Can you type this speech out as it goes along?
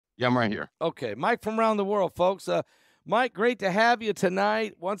Yeah, I'm right here. Okay, Mike from around the world, folks. Mike, great to have you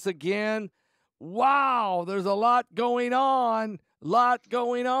tonight once again. Wow, there's a lot going on. Yeah,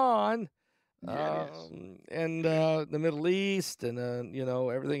 it is. And the Middle East, and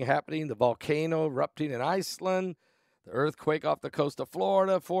everything happening. The volcano erupting in Iceland, the earthquake off the coast of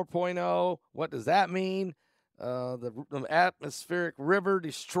Florida, 4.0. What does that mean? The atmospheric river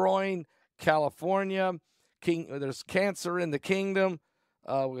destroying California. There's cancer in the kingdom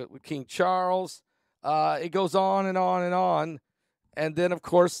with King Charles. It goes on and on and on. And then, of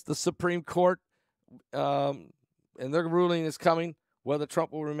course, the Supreme Court and their ruling is coming. Whether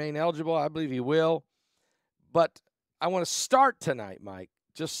Trump will remain eligible, I believe he will. But I want to start tonight, Mike.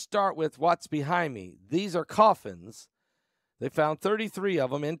 Just start with what's behind me. These are coffins. They found 33 of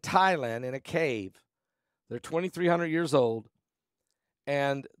them in Thailand in a cave. They're 2,300 years old,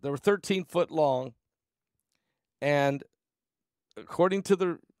 and they were 13 foot long. And according to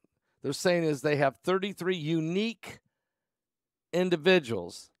they're saying is they have 33 unique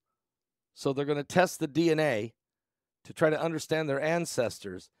individuals. So they're going to test the DNA to try to understand their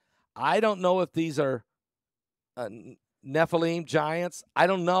ancestors. I don't know if these are Nephilim giants. I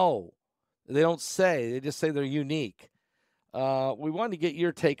don't know. They don't say. They just say they're unique. We wanted to get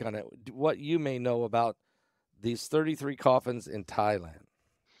your take on it, what you may know about these 33 coffins in Thailand.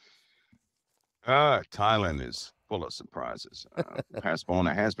 Thailand is full of surprises.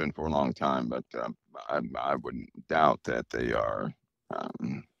 Passpona has been for a long time, but I wouldn't doubt that they are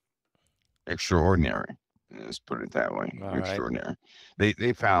extraordinary. Let's put it that way. All extraordinary. Right.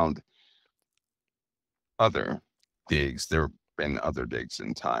 They found other digs. There have been other digs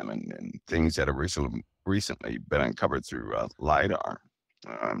in Thailand and things that have recently been uncovered through LiDAR,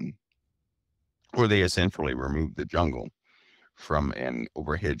 where they essentially removed the jungle from an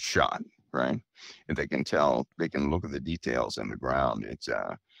overhead shot, right? And they can look at the details in the ground. It's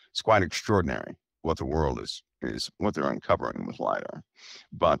quite extraordinary what the world is what they're uncovering with LiDAR.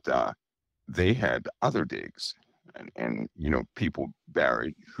 But they had other digs and people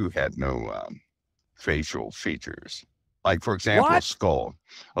buried who had no facial features. Like, for example,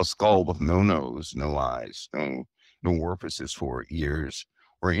 a skull with no nose, no eyes, no orifices for ears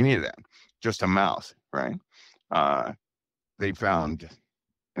or any of that, just a mouth, right? They found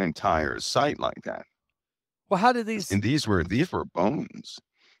an entire site like that. Well, how did these? And these were bones,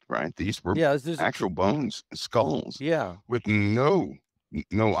 right? These were actual bones, skulls. Yeah. With no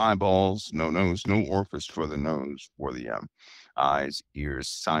eyeballs, no nose, no orifice for the nose, for the eyes, ears,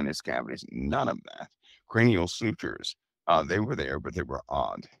 sinus cavities, none of that. Cranial sutures, they were there, but they were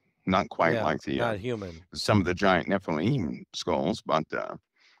odd. Not quite like the not human. Some of the giant Nephilim skulls, but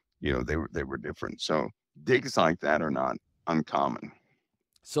they were different. So digs like that are not uncommon.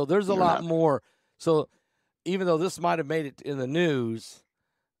 So there's a lot more. So even though this might have made it in the news,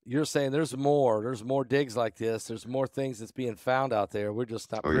 you're saying there's more. There's more digs like this. There's more things that's being found out there. We're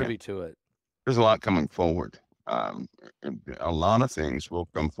just not privy to it. There's a lot coming forward. A lot of things will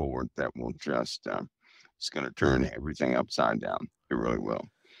come forward that will just it's going to turn everything upside down. It really will.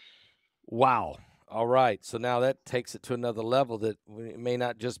 Wow. All right. So now that takes it to another level that we may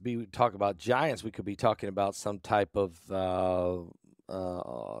not just be talking about giants. We could be talking about some type of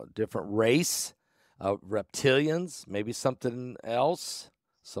different race, reptilians, maybe something else,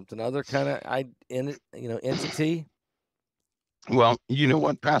 something other kind of entity. Well, you know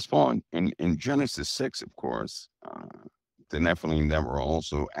what, Pascal, in Genesis 6, of course, the Nephilim that were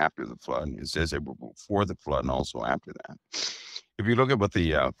also after the flood. It says they were before the flood and also after that. If you look at what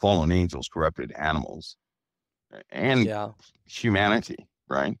the fallen angels corrupted animals and humanity,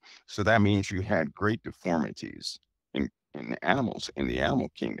 right? So that means you had great deformities in animals, in the animal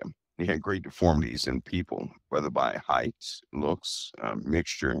kingdom. You had great deformities in people, whether by height, looks,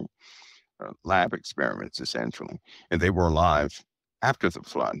 mixture, lab experiments, essentially. And they were alive after the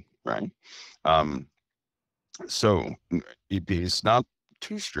flood, right? So it's not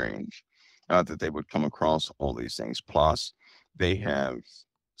too strange that they would come across all these things. Plus, they have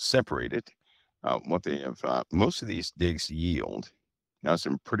separated what they have. Most of these digs yield now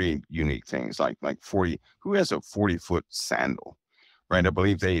some pretty unique things, like 40. Who has a 40-foot sandal, right? I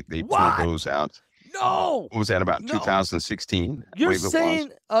believe they pulled those out. No. What was that, about 2016? You're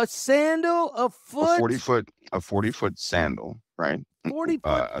saying a sandal, a 40-foot sandal, right?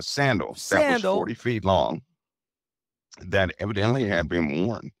 40-foot a sandal that was 40 feet long that evidently had been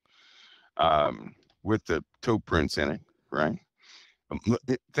worn with the toe prints in it, right?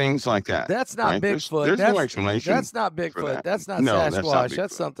 Things like that. That's not right? Bigfoot. There's no explanation. That's not Bigfoot. That. That's not no, Sasquatch.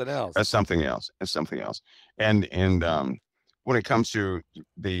 That's something else. That's something else. That's something else. And when it comes to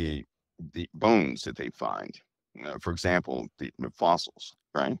the bones that they find, For example, the fossils,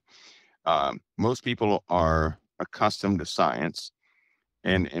 right? Most people are accustomed to science,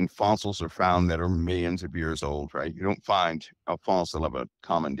 and fossils are found that are millions of years old, right? You don't find a fossil of a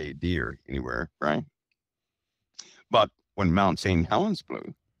common day deer anywhere, right? But when Mount St. Helens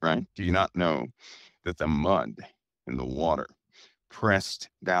blew, right? Do you not know that the mud and the water pressed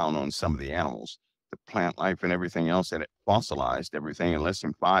down on some of the animals, the plant life and everything else, and it fossilized everything in less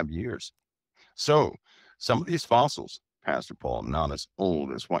than 5 years? So some of these fossils, Pastor Paul, not as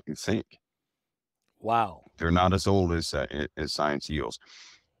old as what you think. Wow. They're not as old as science yields.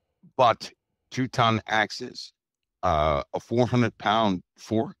 But 2-ton axes, a 400-pound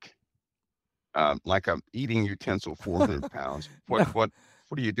fork, like a eating utensil, 400 pounds. No. What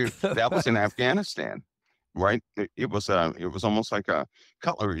do you do? That was in Afghanistan, right? It was almost like a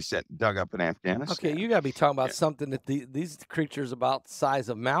cutlery set dug up in Afghanistan. Okay, you got to be talking about Yeah. something that these creatures about the size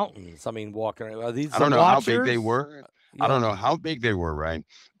of mountains. I mean, walking around. Are these I don't the know how big they watchers? were. I Yeah. don't know how big they were, right?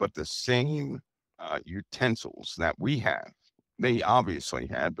 But the same utensils that we have, they obviously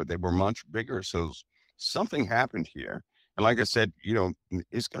had, but they were much bigger. So something happened here. And like I said,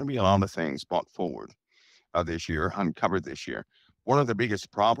 it's going to be a lot of things brought forward this year, uncovered this year. One of the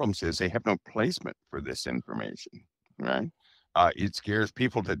biggest problems is they have no placement for this information, right? It scares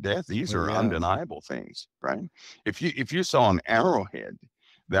people to death. These Well, are yeah. undeniable things, right? If you saw an arrowhead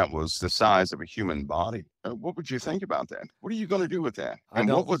that was the size of a human body, what would you think about that? What are you going to do with that? I And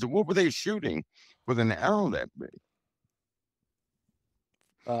don't. what were they shooting with an arrow that big?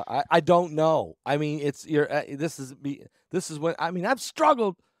 I don't know. I mean, it's this is when I mean I've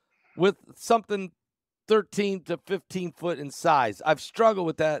struggled with something 13 to 15 foot in size. I've struggled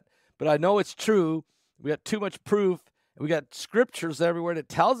with that, but I know it's true. We got too much proof. We got scriptures everywhere that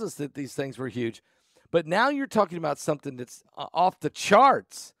tells us that these things were huge. But now you're talking about something that's off the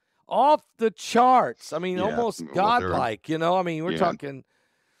charts. Off the charts. I mean, Yeah, almost well, godlike, I mean, we're yeah. talking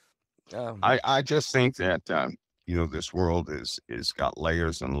I just think that this world is got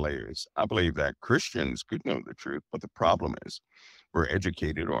layers and layers. I believe that Christians could know the truth, but the problem is we're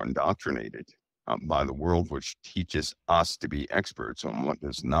educated or indoctrinated by the world, which teaches us to be experts on what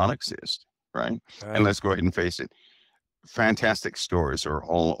does not exist, right? And right. let's go ahead and face it, fantastic stories are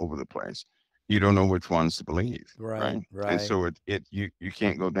all over the place. You don't know which ones to believe, Right, right? right. And so you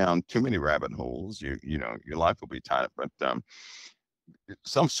can't go down too many rabbit holes. Your life will be tied up. But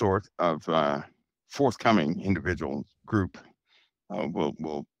some sort of forthcoming individual group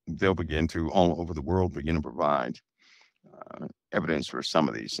they'll begin to all over the world begin to provide evidence for some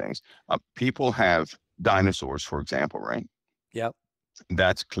of these things. People have dinosaurs, for example, right? Yep.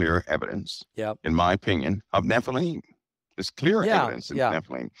 That's clear evidence, Yep. in my opinion, of Nephilim. It's clear Yeah, evidence of yeah.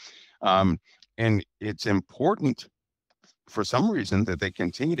 Nephilim. And it's important for some reason that they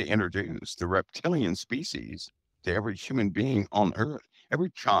continue to introduce the reptilian species to every human being on Earth. Every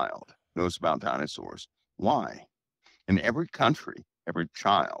child knows about dinosaurs. Why? In every country, every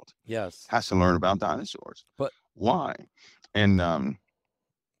child Yes. has to learn about dinosaurs. But Why? And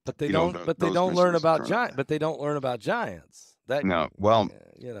but they don't but they those don't learn mysteries about turn. but they don't learn about giants. That No, well,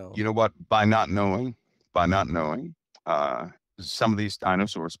 you know. you know what? By not knowing, uh, some of these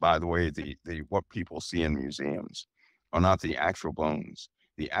dinosaurs, by the way, the what people see in museums are not the actual bones.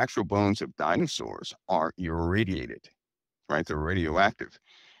 The actual bones of dinosaurs are irradiated, right? They're radioactive,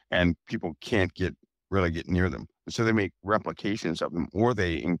 and people can't really get near them. So they make replications of them, or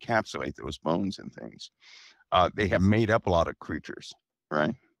they encapsulate those bones and things. They have made up a lot of creatures,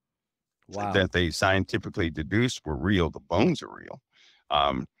 right? Wow. That they scientifically deduced were real. The bones are real.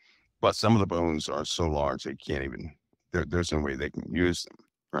 Um, but some of the bones are so large they can't even, there's no way they can use them,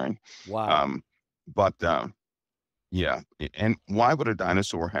 right? Wow. But yeah. And why would a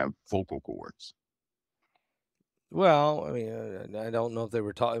dinosaur have vocal cords? Well, I mean, I don't know if they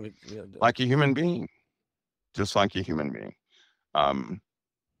were talking. Like a human being, just like a human being. Um,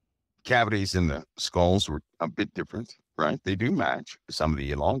 Cavities in the skulls were a bit different, right? They do match some of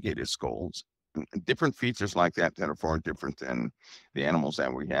the elongated skulls, different features like that are far different than the animals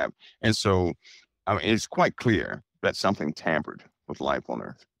that we have. And so, I mean, it's quite clear that something tampered with life on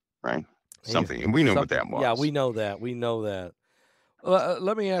Earth, right? Something, and we know what that was. Yeah, we know that. We know that.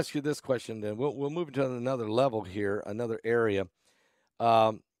 Let me ask you this question then. We'll move to another level here, another area.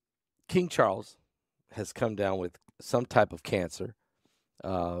 King Charles has come down with some type of cancer.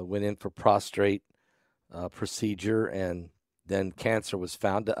 Went in for prostate procedure, and then cancer was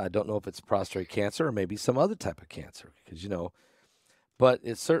found. I don't know if it's prostate cancer or maybe some other type of cancer, because but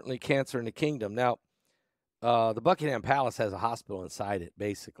it's certainly cancer in the kingdom. Now, the Buckingham Palace has a hospital inside it.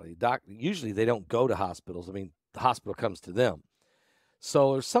 Basically, usually they don't go to hospitals. I mean, the hospital comes to them.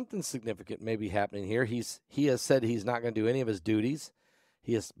 So there's something significant maybe happening here. He has said he's not going to do any of his duties.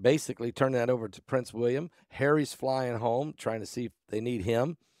 He has basically turned that over to Prince William. Harry's flying home, trying to see if they need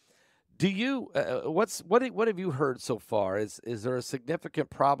him. Do you what have you heard so far? Is there a significant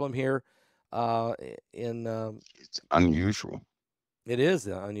problem here? It's unusual. It is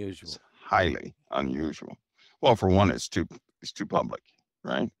unusual. It's highly unusual. Well, for one, it's too public,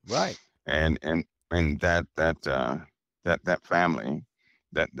 right? Right. And that family,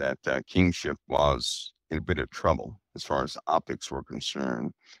 that kingship was in a bit of trouble as far as optics were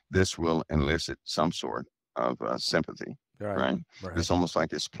concerned. This will elicit some sort of sympathy, right? Right. It's almost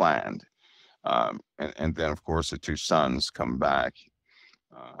like it's planned. And then, of course, the two sons come back.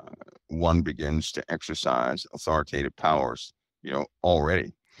 One begins to exercise authoritative powers,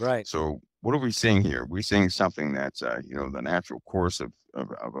 already. Right. So what are we seeing here? We're seeing something that's, the natural course of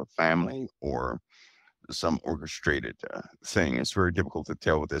a family or some orchestrated thing. It's very difficult to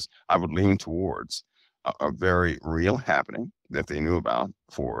tell with this. I would lean towards a very real happening that they knew about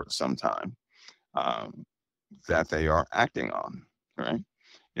for some time, that they are acting on, right?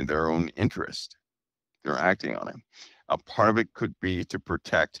 In their own interest. They're acting on it. A part of it could be to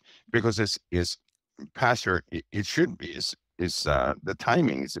protect, because Pastor, it should be, is the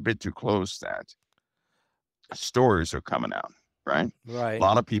timing is a bit too close that stories are coming out, right? Right. A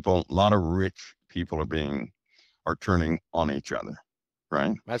lot of people, a lot of rich people are turning on each other,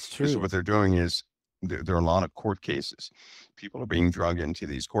 right? That's So true. what they're doing is there are a lot of court cases. People are being dragged into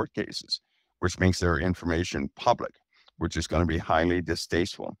these court cases, which makes their information public, which is going to be highly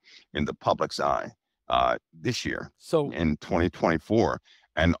distasteful in the public's eye this year, So in 2024.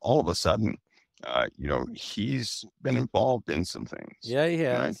 And all of a sudden, he's been involved in some things. yeah, he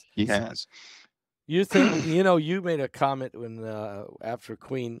Right? has. He has. You think you made a comment when after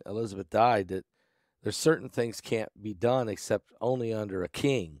Queen Elizabeth died that there's certain things can't be done except only under a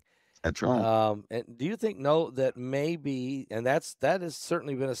king. That's right. And do you think that maybe, and that has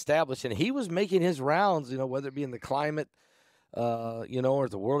certainly been established, and he was making his rounds, whether it be in the climate, or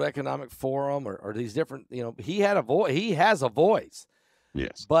the World Economic Forum, or these different, he has a voice.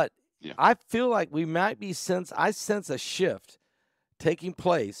 Yes. But Yeah. I feel like we might be I sense a shift taking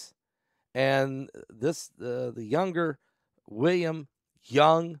place, and the younger William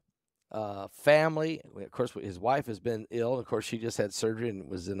Young family. Of course, his wife has been ill. Of course, she just had surgery and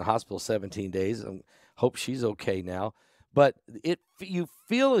was in the hospital 17 days. I hope she's okay now. But you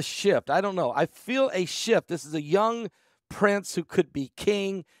feel a shift. I don't know. I feel a shift. This is a young prince who could be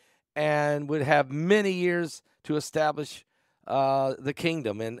king and would have many years to establish the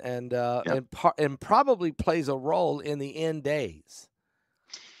kingdom, and probably plays a role in the end days.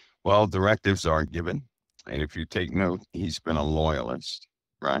 Well, directives are given, and if you take note, he's been a loyalist,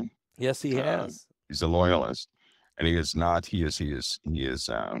 right? Yes, he has. He's a loyalist, and he is not. He is. He is. He is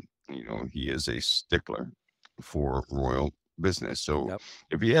a stickler for royal business. So Yep.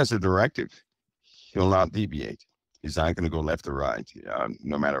 if he has a directive, he'll not deviate. He's not going to go left or right,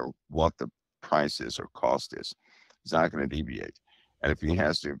 no matter what the price is or cost is. He's not going to deviate. And if it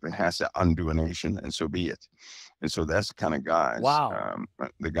has to undo a nation, and so be it. And so that's the kind of guys. Wow.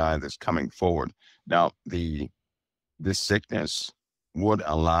 The guy that's coming forward now. This sickness would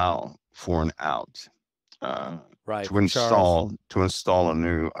allow for an out, Right. to install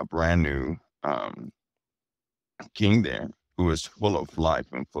a brand new king there, who is full of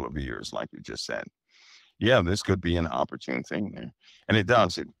life and full of years, like you just said. Yeah, this could be an opportune thing there, and it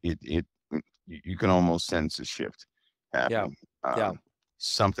does. You can almost sense a shift happening. Yeah.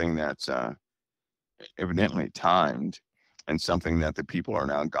 Something that's evidently timed, and something that the people are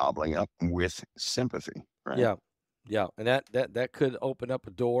now gobbling up with sympathy. Right? Yeah, and that could open up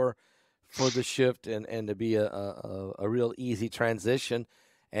a door for the shift and to be a real easy transition,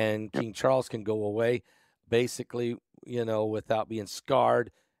 and King Charles can go away, basically, without being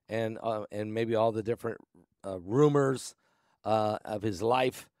scarred, and maybe all the different rumors of his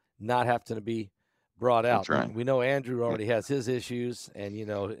life not having to be brought out. That's right. We know Andrew already has his issues,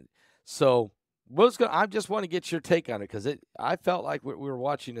 and so. I just want to get your take on it, because I felt like we were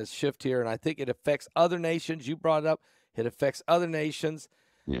watching this shift here, and I think it affects other nations. You brought it up; it affects other nations.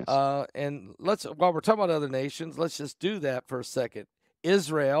 Yes. And while we're talking about other nations, let's just do that for a second.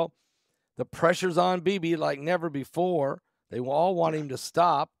 Israel, the pressure's on Bibi like never before. They all want him to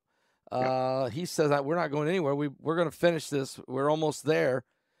stop. He says that we're not going anywhere. We're going to finish this. We're almost there.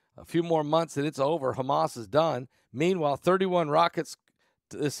 A few more months and it's over. Hamas is done. Meanwhile, 31 rockets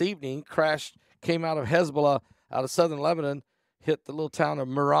this evening came out of Hezbollah, out of southern Lebanon, hit the little town of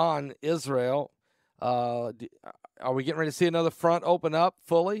Meron, Israel. Are we getting ready to see another front open up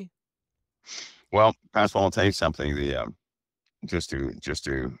fully? Well, Pastor, I'll tell you something. just to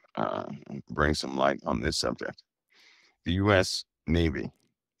bring some light on this subject. The U.S. Navy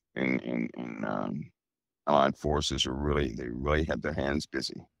and allied forces they really have their hands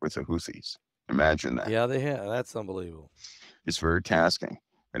busy with the Houthis. Imagine that. Yeah, they have. That's unbelievable. It's very tasking,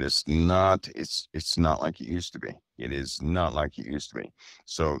 and it's not like it used to be. It is not like it used to be.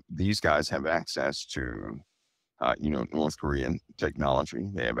 So these guys have access to North Korean technology.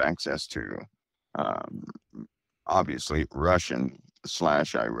 They have access to um, obviously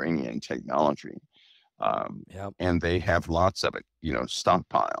Russian/Iranian technology, Yep. and they have lots of it,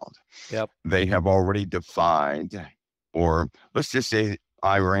 stockpiled. Yep. They have already defied, or let's just say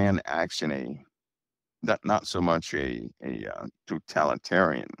Iran acts in a not so much a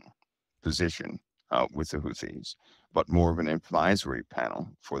totalitarian position with the Houthis, but more of an advisory panel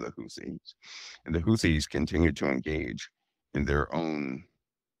for the Houthis. And the Houthis continue to engage in their own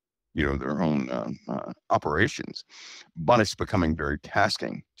operations, but it's becoming very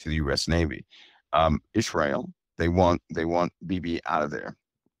tasking to the U.S. Navy. Israel, they want Bibi out of there.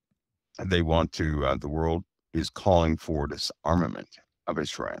 They want to. The world is calling for disarmament of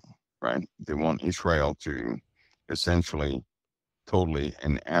Israel. Right? They want Israel to essentially, totally,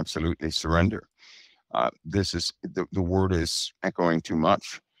 and absolutely surrender. This is the word is echoing too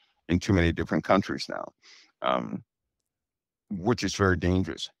much in too many different countries now, um, which is very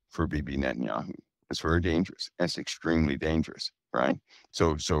dangerous for Bibi Netanyahu. It's very dangerous. It's extremely dangerous, right?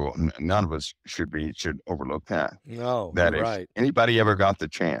 So none of us should overlook that. No, That you're if right. anybody ever got the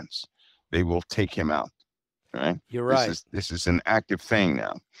chance, they will take him out. Right? You're This right. is this is an active thing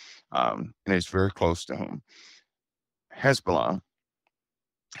now, and it's very close to home. Hezbollah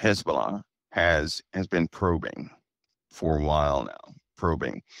Hezbollah has been probing for a while now,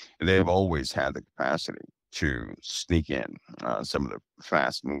 probing. And they've always had the capacity to sneak in some of the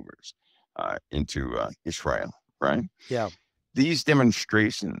fast movers into Israel, right? Yeah. These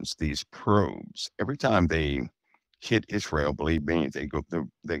demonstrations, these probes, every time they hit Israel, believe me, they go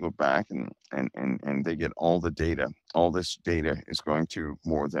back and they get all the data. All this data is going to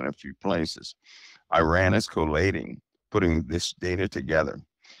more than a few places. Iran is collating, putting this data together.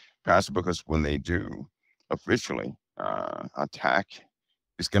 Pastor, because when they do officially attack,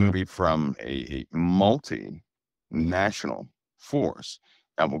 it's going to be from a multinational force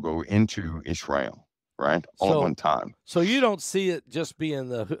that will go into Israel, right? All at So one time. so you don't see it just being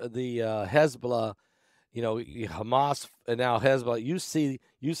the Hezbollah, Hamas and now Hezbollah. You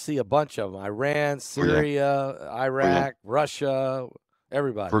see a bunch of them: Iran, Oh, yeah. Syria, Oh, yeah. Iraq, Russia, For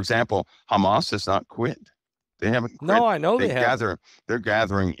everybody. example, Hamas has not quit. They haven't No, quit. I know They they haven't. gather, they're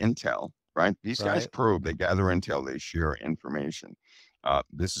gathering intel, right? These guys Right. probe, they gather intel, they share information.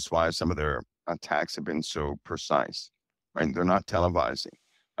 This is why some of their attacks have been so precise, right? They're not televising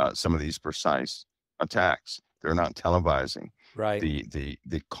some of these precise attacks. They're not televising Right.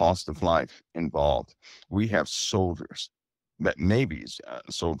 the cost of life involved. We have soldiers, that Navy's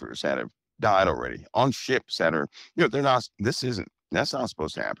soldiers that have died already on ships that are, they're not. That's not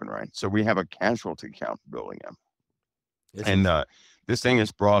supposed to happen, right? So we have a casualty count building up, This and is this thing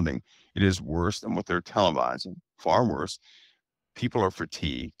is broadening. It is worse than what they're televising. Far worse. People are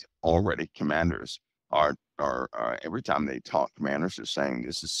fatigued already. Commanders are every time they talk, commanders are saying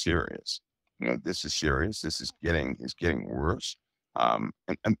this is serious. This is serious. This is getting worse.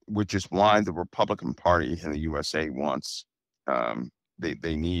 And which is why the Republican Party in the USA wants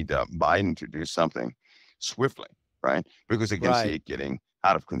they need Biden to do something swiftly, right? Because they can see right. it getting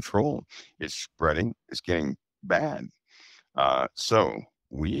out of control. It's spreading. It's getting bad. So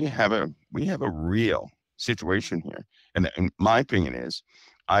we have a real situation here, and my opinion is,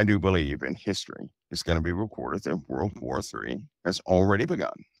 I do believe in history. It's going to be recorded that World War III has already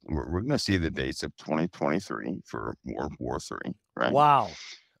begun. We're going to see the dates of 2023 for World War III, right? Wow.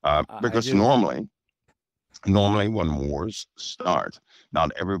 I Because do. normally when wars start,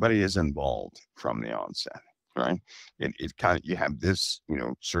 not everybody is involved from the onset, right? It kind of, you have this,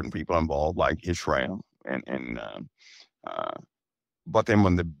 certain people involved like Israel uh, but then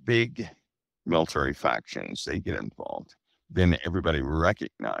when the big military factions they get involved, then everybody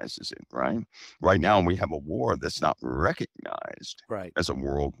recognizes it, right? Right now we have a war that's not recognized Right. as a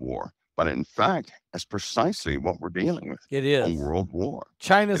world war, but in fact, that's precisely what we're dealing with, It a is. world war. It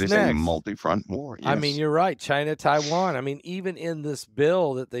China's is a next. multi-front war. I mean, Yes. you're right. China, Taiwan. I mean, even in this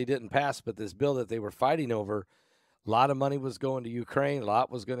bill that they didn't pass, but this bill that they were fighting over, a lot of money was going to Ukraine. A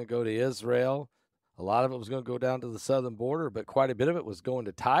lot was going to go to Israel. A lot of it was going to go down to the southern border, but quite a bit of it was going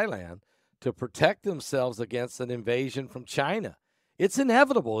to Thailand to protect themselves against an invasion from China. It's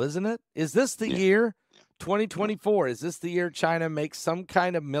inevitable, isn't it? Is this the Yeah. year 2024? Is this the year China makes some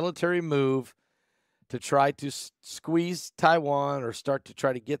kind of military move to try to squeeze Taiwan or start to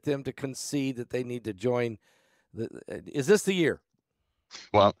try to get them to concede that they need to join. Is this the year?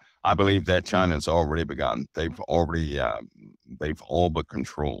 Well, I believe that China's already begun. They've all but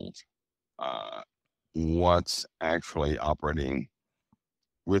controlled what's actually operating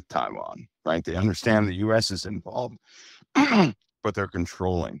with Taiwan, right? They understand the U.S. is involved, but they're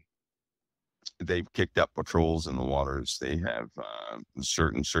controlling. They've kicked up patrols in the waters. They have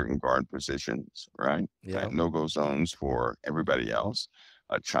certain guard positions, right? Yeah. No-go zones for everybody else.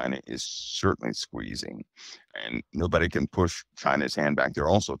 China is certainly squeezing, and nobody can push China's hand back. They're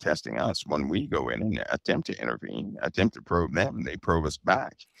also testing us when we go in and attempt to intervene, attempt to probe them. They probe us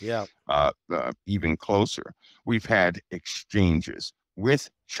back. Yeah. Even closer. We've had exchanges with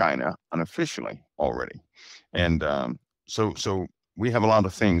China unofficially already, and so we have a lot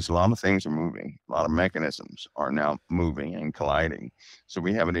of things. A lot of things are moving. A lot of mechanisms are now moving and colliding. So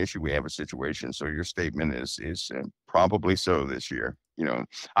we have an issue. We have a situation. So your statement is probably so this year. You know,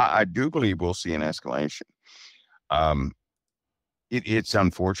 I do believe we'll see an escalation. It's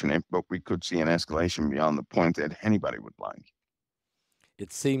unfortunate, but we could see an escalation beyond the point that anybody would like.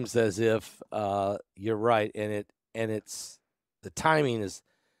 It seems as if you're right, and it's the timing is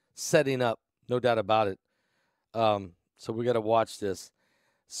setting up, no doubt about it. So we got to watch this.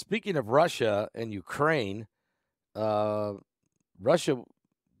 Speaking of Russia and Ukraine, Russia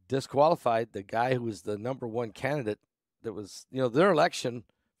disqualified the guy who was the number one candidate. That was, their election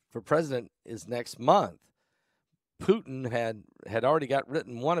for president is next month. Putin had already got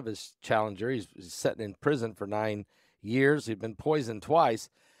written one of his challengers. He's sitting in prison for 9 years. He'd been poisoned twice.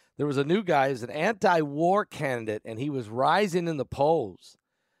 There was a new guy who's an anti-war candidate, and he was rising in the polls.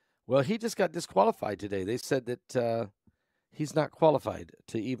 Well, he just got disqualified today. They said that he's not qualified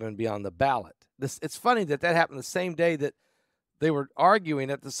to even be on the ballot. It's funny that happened the same day that they were arguing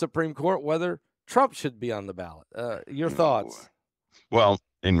at the Supreme Court whether Trump should be on the ballot. Your thoughts? Well,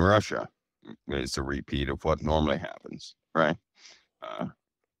 in Russia, it's a repeat of what normally happens, right?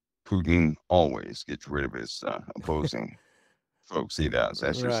 Putin always gets rid of his opposing folks. He does.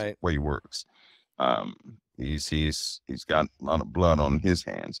 That's just the way he works. He's got a lot of blood on his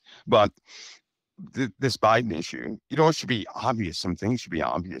hands. But this Biden issue, it should be obvious. Some things should be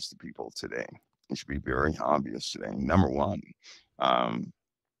obvious to people today. It should be very obvious today. Number one,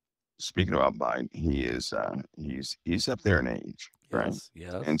 speaking about Biden, he's up there in age, right?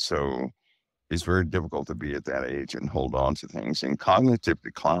 Yes. And so it's very difficult to be at that age and hold on to things. And cognitive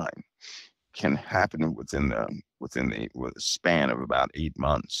decline can happen within the span of about 8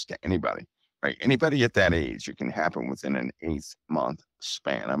 months to anybody, right? Anybody at that age, it can happen within an 8-month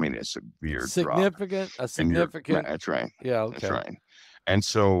span. I mean, it's a severe drop. Significant. That's right. Yeah. Okay. That's right. And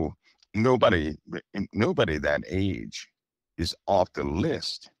so nobody that age is off the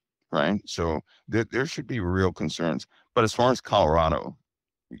list, right? So there should be real concerns. But as far as Colorado,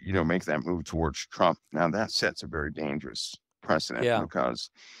 make that move towards Trump, now that sets a very dangerous precedent. Yeah. Because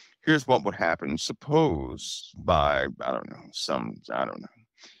here's what would happen. Suppose by,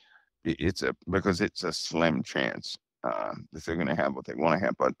 because it's a slim chance that they're going to have what they want to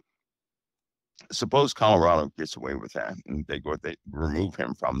have. But suppose Colorado gets away with that and they remove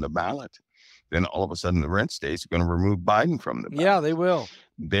him from the ballot. Then all of a sudden the red states are going to remove Biden from the ballot. Yeah, they will.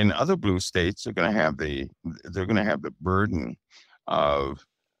 Then other blue states are going to have the burden of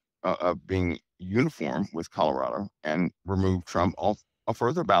being uniform with Colorado and remove Trump off a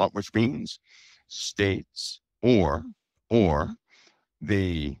further ballot, which means states or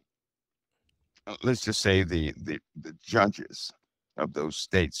the let's just say the judges of those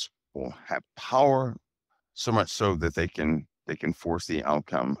states will have power so much so that they can force the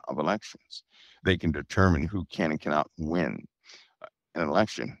outcome of elections. They can determine who can and cannot win an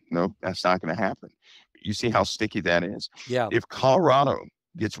election. No, that's not going to happen. You see how sticky that is? Yeah. If Colorado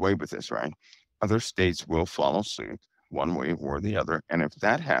gets away with this, right, other states will follow suit one way or the other. And if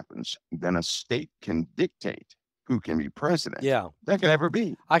that happens, then a state can dictate who can be president. Yeah. That can never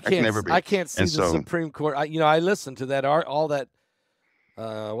be. I can't see the Supreme Court. I listened to that all that.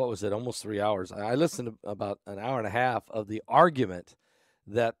 What was it? Almost 3 hours. I listened to about an hour and a half of the argument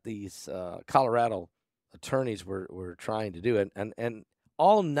that these Colorado attorneys were trying to do, and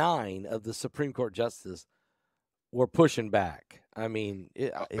all 9 of the Supreme Court justices were pushing back. I mean,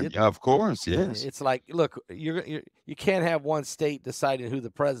 of course, yes. It's like, look, you can't have one state deciding who the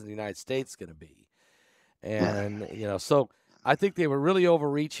president of the United States is going to be, and so I think they were really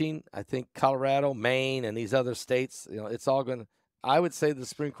overreaching. I think Colorado, Maine, and these other states, it's all going to. I would say the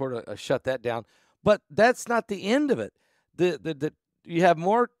Supreme Court shut that down, but that's not the end of it. You have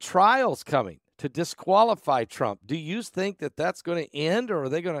more trials coming to disqualify Trump. Do you think that that's going to end, or are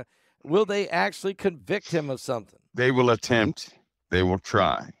they going to? will they actually convict him of something? They will attempt, they will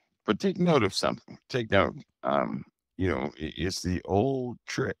try, but take note of something. Take note. It's the old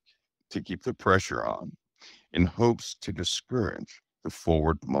trick to keep the pressure on in hopes to discourage the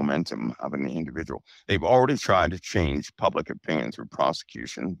forward momentum of an individual. They've already tried to change public opinion through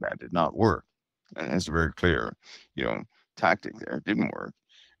prosecution. That did not work. And it's a very clear, you know, tactic there. It didn't work.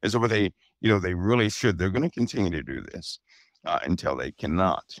 And so what they really should, they're going to continue to do this until they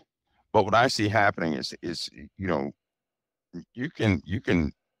cannot. But what I see happening is, you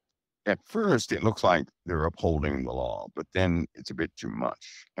can at first it looks like they're upholding the law, but then it's a bit too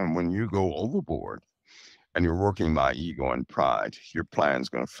much. And when you go overboard and you're working by ego and pride, your plan's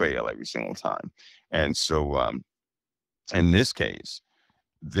going to fail every single time. And so, in this case,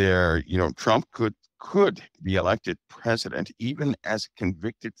 Trump could be elected president even as a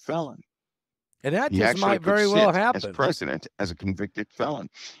convicted felon. And that He just actually might could very well sit as happen. president as a convicted felon.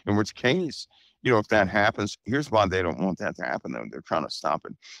 In which case, if that happens, here's why they don't want that to happen. Though they're trying to stop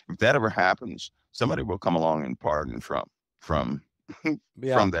it. If that ever happens, somebody will come along and pardon Trump from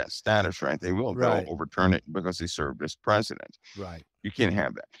Yeah, from that status, right? They will. right, They'll overturn it because he served as president. right. You can't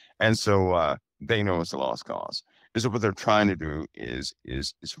have that. And so they know it's a lost cause. And so what they're trying to do is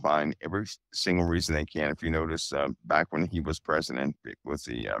find every single reason they can. If you notice, back when he was president, it was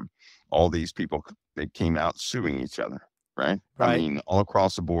all these people that came out suing each other, right? I Right. mean, all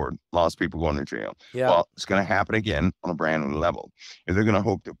across the board, lots of people going to jail. Yeah. Well, it's going to happen again on a brand new level. And they're going to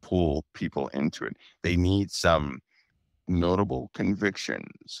hope to pull people into it. They need some notable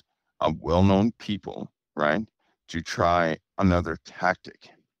convictions of well-known people, right, to try another tactic.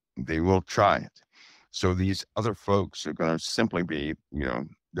 They will try it. So these other folks are going to simply be,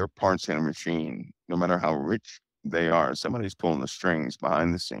 they're parts in a machine, no matter how rich they are. Somebody's pulling the strings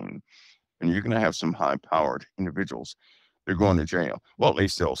behind the scene, and you're going to have some high-powered individuals. They're going to jail. Well, at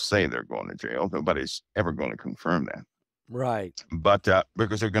least they'll say they're going to jail. Nobody's ever going to confirm that. Right. But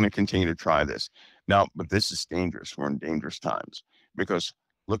because they're going to continue to try this. Now, but this is dangerous. We're in dangerous times because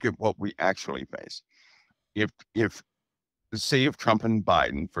look at what we actually face. If say if Trump and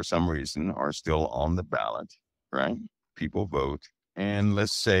Biden for some reason are still on the ballot, right? People vote, and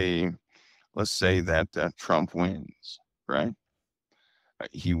let's say that Trump wins, right?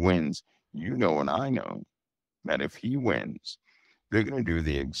 He wins. And I know that if he wins, they're going to do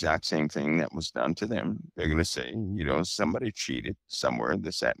the exact same thing that was done to them. They're going to say, somebody cheated somewhere,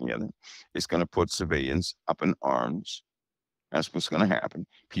 this, that, and the other. It's going to put civilians up in arms. That's what's going to happen.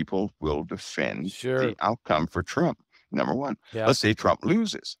 People will defend the outcome for Trump. Number one. Yeah. Let's say Trump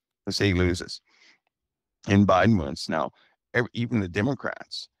loses. Let's say he loses. And Biden wins. Now, even the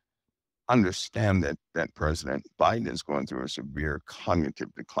Democrats understand that President Biden is going through a severe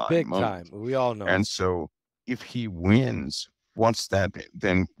cognitive decline. Big time. We all know. And so if he wins,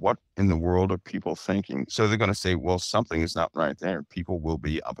 then what in the world are people thinking? So they're going to say, well, something is not right there. People will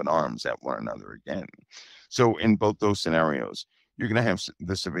be up in arms at one another again. So in both those scenarios, you're going to have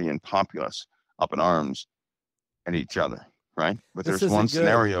the civilian populace up in arms at each other, right? But there's one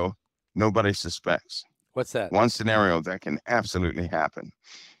scenario nobody suspects. What's that? One scenario that can absolutely happen.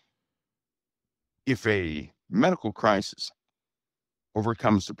 If a medical crisis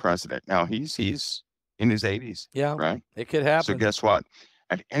overcomes the president, now he's in his 80s. Yeah, right? It could happen. So guess what?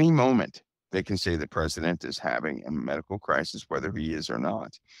 At any moment, they can say the president is having a medical crisis, whether he is or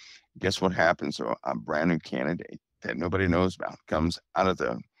not. Guess what happens? So a brand new candidate that nobody knows about comes out of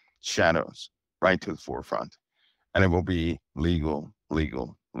the shadows right to the forefront. And it will be legal,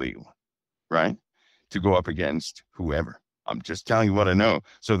 right? To go up against whoever. I'm just telling you what I know.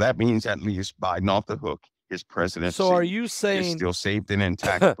 So that means at least Biden off the hook, his presidency so are you saying is still saved and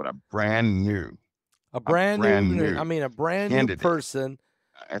intact, but a brand new person.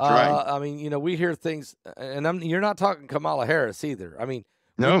 That's right. I mean, we hear things, and you're not talking Kamala Harris either. I mean,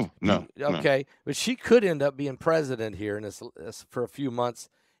 no. Okay, but she could end up being president here in this for a few months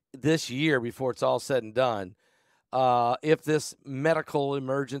this year before it's all said and done. If this medical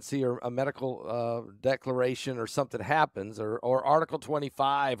emergency or a medical declaration or something happens, or Article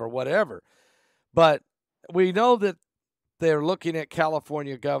 25 or whatever, but we know that they're looking at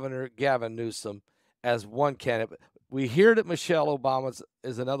California Governor Gavin Newsom as one candidate. We hear that Michelle Obama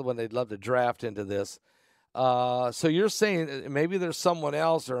is another one they'd love to draft into this. So you're saying maybe there's someone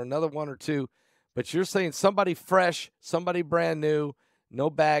else or another one or two, but you're saying somebody fresh, somebody brand new, no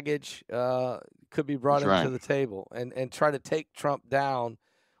baggage, could be brought into the table and try to take Trump down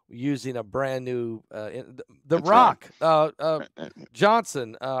using a brand new The Rock,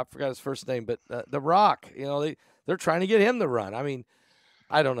 Johnson. I forgot his first name, but The Rock. They're trying to get him to run. I mean,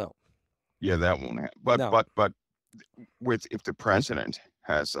 I don't know. Yeah, that won't happen. But if the president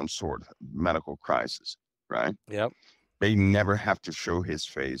has some sort of medical crisis, right? Yep. They never have to show his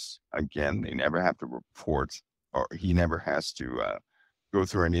face again. They never have to report, or he never has to go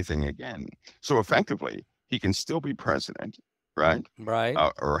through anything again. So effectively, he can still be president, right? Right.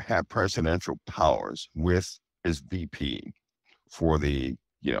 Or have presidential powers with his VP for the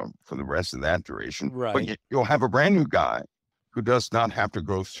for the rest of that duration. But Right. you'll have a brand new guy who does not have to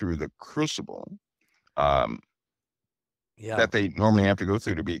go through the crucible um, Yeah. that they normally have to go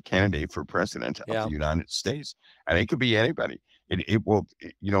through to be a candidate for president of Yeah. the United States. And it could be anybody. It will,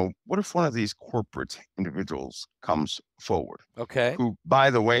 what if one of these corporate individuals comes forward, Okay. who, by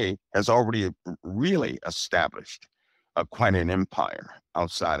the way, has already really established quite an empire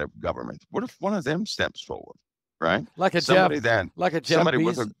outside of government? What if one of them steps forward, right? Like a Somebody Jeff, like a Jeff somebody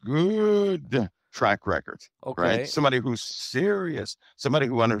with a Bezos. good track record, right? Okay. Somebody who's serious, somebody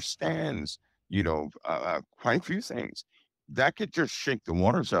who understands, quite a few things. That could just shake the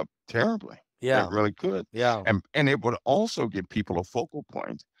waters up terribly. Yeah. It really could. Yeah. And it would also give people a focal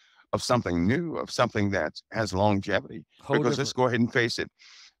point of something new, of something that has longevity. Whole Because let's different. go ahead and face it.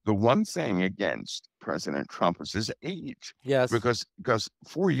 The one thing against President Trump is his age. Yes. Because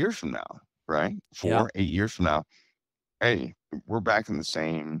 4 years from now, right? Yeah. 8 years from now, hey, we're back in the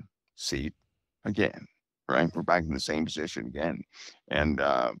same seat again, right? We're back in the same position again. And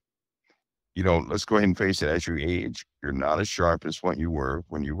let's go ahead and face it. As you age, you're not as sharp as what you were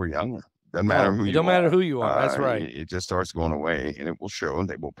when you were younger. Doesn't matter who It you don't are. matter who you are. That's right. It just starts going away, and it will show, and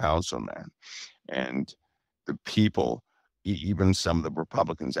they will pounce on that. And the people, even some of the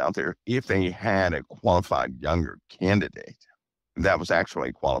Republicans out there, if they had a qualified younger candidate that was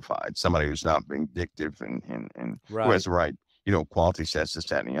actually qualified, somebody who's not vindictive and who has Right. the right, quality sets, this,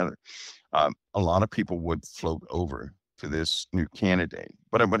 that, and the other, a lot of people would float over to this new candidate.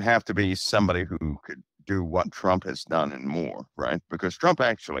 But it would have to be somebody who could do what Trump has done and more, right? Because Trump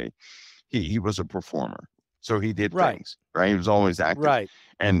actually, he was a performer. So he did Right. things, right? He was always active. Right.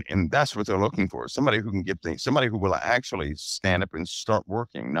 And that's what they're looking for. Somebody who can get things, somebody who will actually stand up and start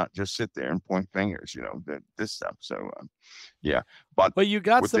working, not just sit there and point fingers, this stuff. So yeah. But you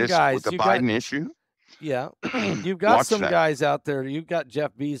got with some this, guys. with the You Biden got, issue, yeah. You've got watch some that. guys out there. You've got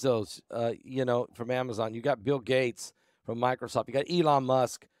Jeff Bezos, from Amazon. You got Bill Gates from Microsoft. You got Elon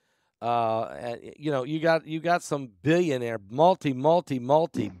Musk. And, you got some billionaire, multi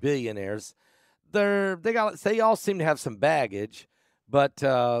billionaires. They all seem to have some baggage, but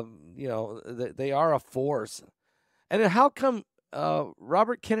they are a force. And then how come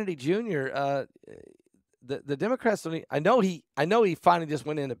Robert Kennedy Jr. The Democrats don't? I know he finally just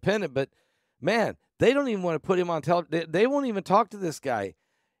went independent, but man, they don't even want to put him on television. They won't even talk to this guy.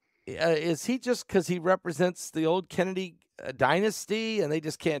 Is he just because he represents the old Kennedy dynasty, and they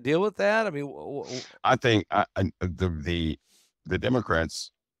just can't deal with that? I mean, I think the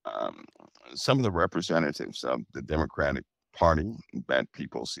Democrats, some of the representatives of the Democratic Party that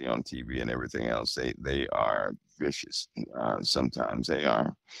people see on TV and everything else, they are vicious. Sometimes they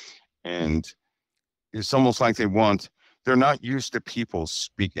are, and it's almost like they're not used to people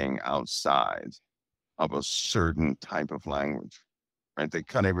speaking outside of a certain type of language, right? They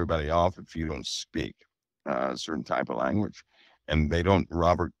cut everybody off if you don't speak a certain type of language. And they don't,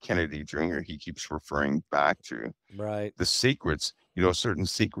 Robert Kennedy Jr., he keeps referring back to right. the secrets, certain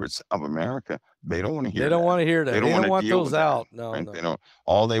secrets of America. They don't want to hear They don't want to hear that. They don't want deal those with that, out. No, right? no. They don't.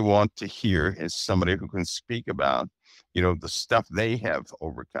 All they want to hear is somebody who can speak about, the stuff they have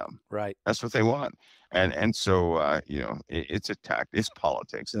overcome. Right. That's what they want. And so, it's a tact. It's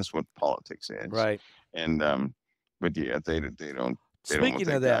politics. That's what politics is. Right. And, but yeah, they don't. Speaking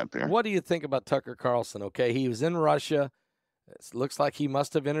of that, what do you think about Tucker Carlson? Okay, he was in Russia. It looks like he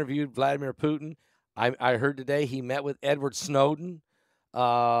must have interviewed Vladimir Putin. I heard today he met with Edward Snowden.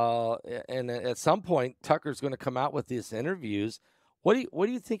 And at some point, Tucker's going to come out with these interviews. What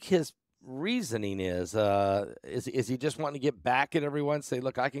do you think his reasoning is? Is he just wanting to get back at everyone, say,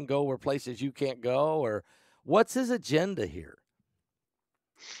 look, I can go where places you can't go? Or what's his agenda here?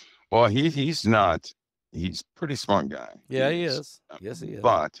 Well, he's not. He's a pretty smart guy. Yeah, he is. Yes, he is.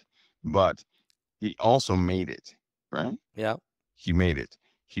 But he also made it, right? Yeah. He made it.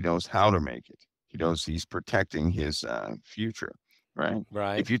 He knows how to make it. He's protecting his future, right?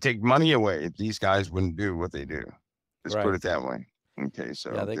 Right. If you take money away, these guys wouldn't do what they do. Let's right. put it that way. Okay,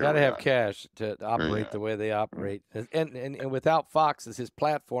 so yeah, they got to have cash to operate the way they operate, and without Fox as his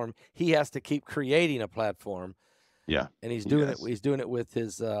platform, he has to keep creating a platform. Yeah, and he's doing it. He's doing it with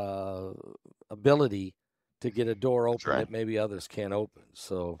his ability to get a door open that maybe others can't open.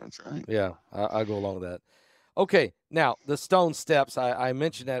 So that's right. Yeah, I'll go along with that. Okay, now the stone steps. I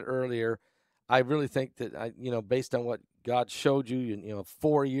mentioned that earlier. I really think that based on what God showed you,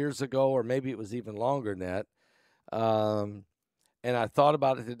 4 years ago, or maybe it was even longer than that. And I thought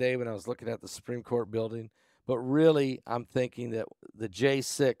about it today when I was looking at the Supreme Court building. But really, I'm thinking that the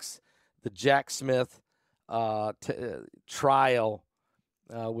J6, the Jack Smith trial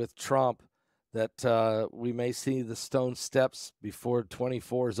with Trump, that we may see the stone steps before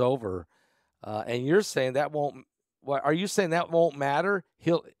 24 is over. And you're saying that won't. Are you saying that won't matter?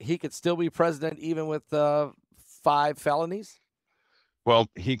 He could still be president even with 5 felonies? Well,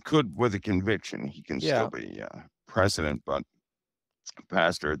 he could with a conviction. He can Yeah. still be president, but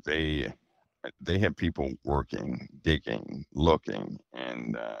Pastor, they have people working, digging, looking,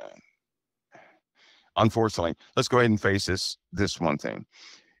 and unfortunately, let's go ahead and face this one thing.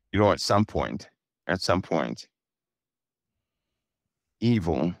 At some point,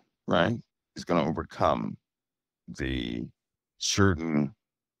 evil, right, is going to overcome the certain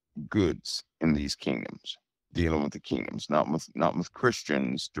goods in these kingdoms, dealing with the kingdoms, not with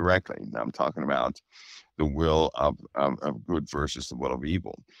Christians directly. I'm talking about the will of good versus the will of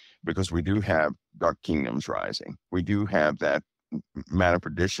evil, because we do have dark kingdoms rising. We do have that man of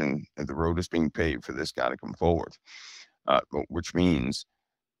perdition, that the road is being paved for this guy to come forward, which means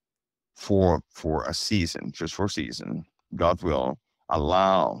for a season, just for a season, God will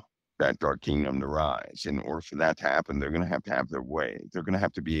allow that dark kingdom to rise. In order for that to happen, they're going to have their way. They're going to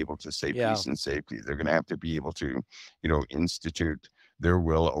have to be able to say peace and safety. They're going to have to be able to, institute their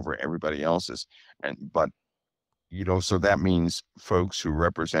will over everybody else's. But so that means folks who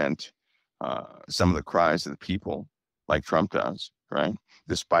represent some of the cries of the people, like Trump does, right?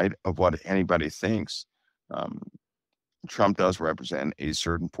 Despite of what anybody thinks, Trump does represent a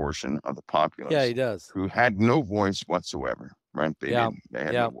certain portion of the populace. Yeah, he does. Who had no voice whatsoever, right? They didn't. They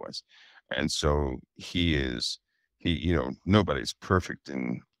had no voice. And so nobody's perfect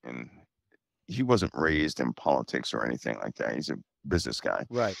and he wasn't raised in politics or anything like that. He's a business guy.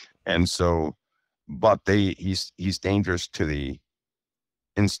 Right. And so, but he's dangerous to the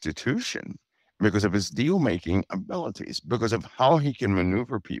institution because of his deal-making abilities, because of how he can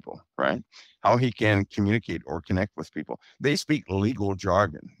maneuver people, right? How he can communicate or connect with people. They speak legal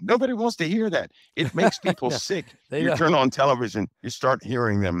jargon. Nobody wants to hear that. It makes people sick. You turn on television, you start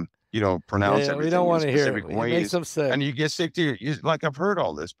hearing them, pronounce everything we don't want in to hear specific it. ways. It makes them sick. And you get sick to you. Like, I've heard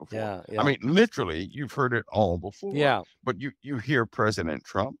all this before. Yeah. I mean, literally, you've heard it all before. Yeah. But you hear President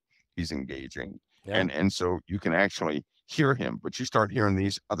Trump, he's engaging. Yeah. And so you can actually hear him, but you start hearing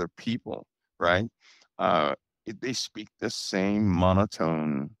these other people, right? They speak the same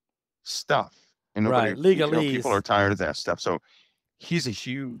monotone stuff. And nobody, legalese. People are tired of that stuff. So he's a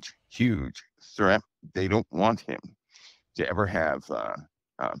huge, huge threat. They don't want him to ever have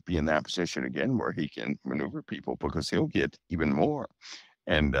be in that position again where he can maneuver people, because he'll get even more.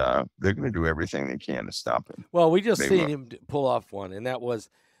 And they're going to do everything they can to stop him. Well, we just seen him pull off one, and that was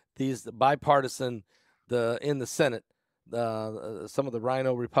the bipartisan, in the Senate. Some of the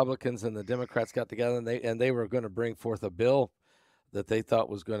Rhino Republicans and the Democrats got together, and they were going to bring forth a bill that they thought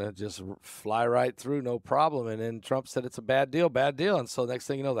was going to just fly right through, no problem. And then Trump said it's a bad deal. And so next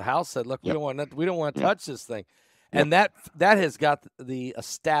thing you know, the House said, "Look, we don't want to touch this thing." And that has got the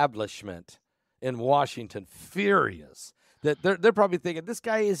establishment in Washington furious. That they're probably thinking, this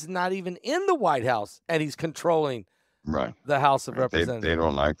guy is not even in the White House, and he's controlling the House of Representatives. They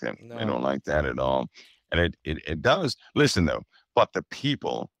don't like that. No. They don't like that at all. And it does. Listen, though, but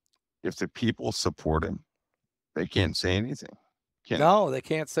if the people support him, they can't say anything. No, they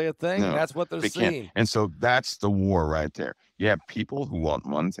can't say a thing. No, that's what they're seeing. And so that's the war right there. You have people who want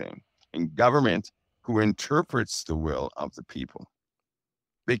one thing, and government who interprets the will of the people.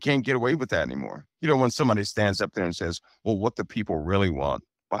 They can't get away with that anymore. When somebody stands up there and says, well, what the people really want,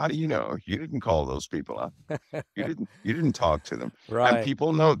 well, how do you know? You didn't call those people up. You didn't talk to them. Right. And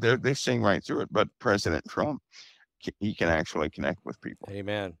people know they're seeing right through it. But President Trump, he can actually connect with people.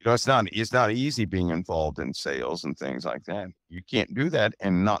 Amen. It's not easy being involved in sales and things like that. You can't do that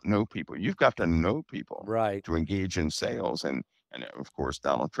and not know people. You've got to know people, right, to engage in sales. And of course,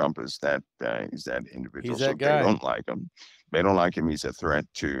 Donald Trump is that individual. He's that guy. They don't like him. They don't like him. He's a threat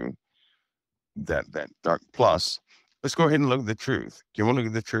to that dark. Plus, let's go ahead and look at the truth. Can we look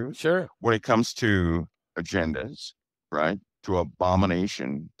at the truth? Sure. When it comes to agendas, right, to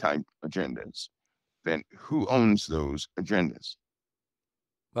abomination type agendas, then who owns those agendas?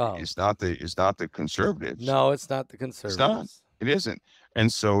 Well, it's not the conservatives. No, it's not the conservatives. It's not. It isn't.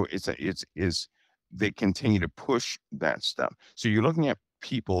 And so they continue to push that stuff. So you're looking at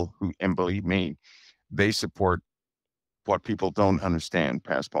people who, and believe me, they support what people don't understand,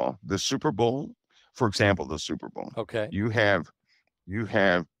 Pastor Paul. The Super Bowl, for example, the Super Bowl. Okay. You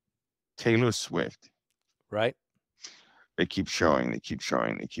have Taylor Swift. Right. They keep showing, they keep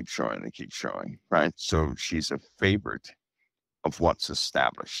showing, they keep showing, they keep showing, right? So she's a favorite of what's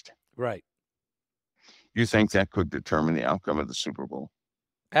established. Right. You think that could determine the outcome of the Super Bowl?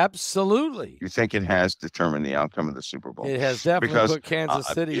 Absolutely. You think it has determined the outcome of the Super Bowl? It has definitely Because put Kansas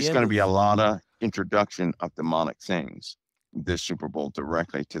City it's into going to be a lot of introduction of demonic things this Super Bowl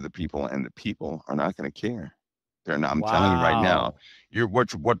directly to the people, and the people are not going to care. They're not. I'm telling you right now. Wow.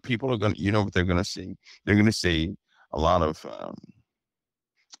 What people are going to, you know what they're going to see? They're going to see a lot of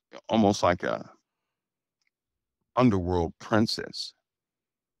almost like a underworld princess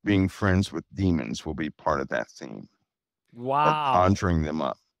being friends with demons will be part of that theme, or Wow. conjuring them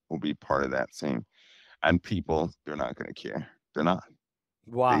up will be part of that theme. And people, they're not going to care. They're not.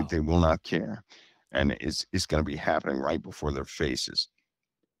 Wow. They will not care, and it's going to be happening right before their faces.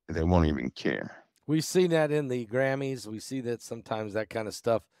 They won't even care. We've seen that in the Grammys. We see that sometimes, that kind of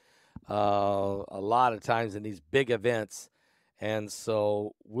stuff, a lot of times in these big events. And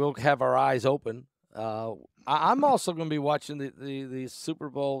so we'll have our eyes open. I'm also going to be watching the Super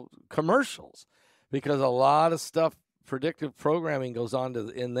Bowl commercials, because a lot of stuff, predictive programming, goes on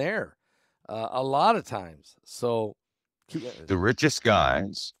in there a lot of times. So The richest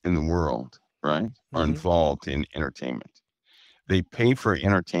guys in the world, right, are involved in entertainment. They pay for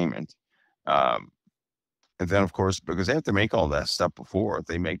entertainment. And then, of course, because they have to make all that stuff before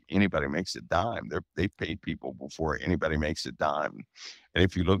anybody makes a dime. They paid people before anybody makes a dime. And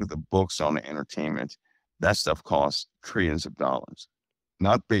if you look at the books on entertainment, that stuff costs trillions of dollars,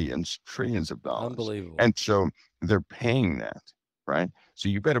 not billions, trillions of dollars. Unbelievable. And so they're paying that, right? So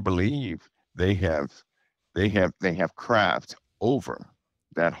you better believe they have craft over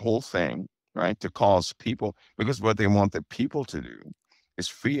that whole thing, right? To cause people, because what they want the people to do is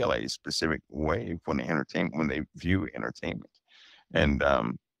feel a specific way when they view entertainment. And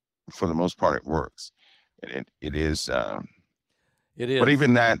for the most part, it works. It is. It is. But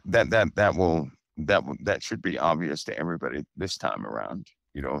even that should be obvious to everybody this time around.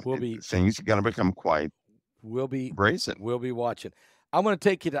 You know, things are going to become quite brazen. We'll be watching. I'm going to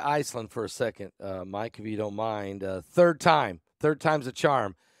take you to Iceland for a second, Mike, if you don't mind. Third time's a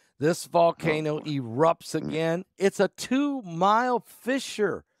charm. This volcano erupts again. It's a 2-mile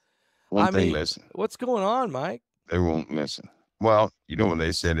fissure. Listen. What's going on, Mike? They won't listen. Well, you know when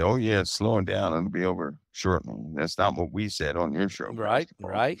they said, "Oh yeah, it's slowing down, it'll be over shortly." That's not what we said on your show, right?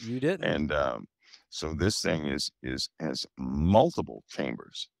 You didn't. And so this thing has multiple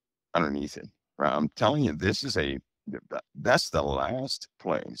chambers underneath it. Right? I'm telling you, that's the last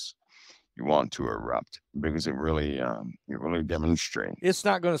place you want to erupt, because it really demonstrates. It's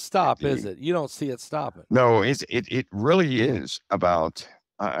not going to stop, is it? You don't see it stopping. No, it really is about,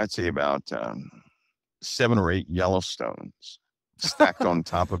 I'd say about 7 or 8 Yellowstones stacked on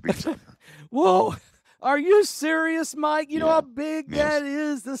top of each other. Whoa, are you serious, Mike? You know how big that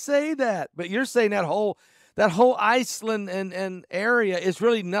is to say that. But you're saying that whole Iceland and area is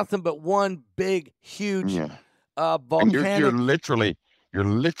really nothing but one big, huge volcanic. And you're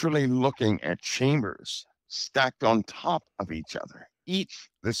literally looking at chambers stacked on top of each other, each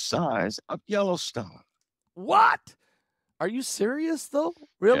the size of Yellowstone. What? Are you serious, though?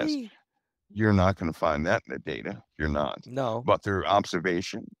 Really? Yes. You're not going to find that in the data. You're not. No. But through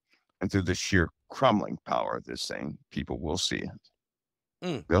observation and through the sheer crumbling power of this thing, people will see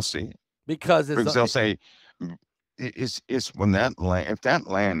it. They'll see it. Because they'll say, it's when that land,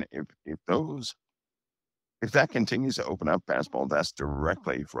 if that continues to open up basketball, that's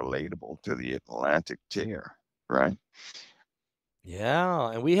directly relatable to the Atlantic tear, right?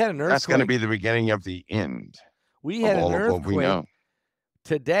 Yeah, and we had an earthquake. That's going to be the beginning of the end. We had an earthquake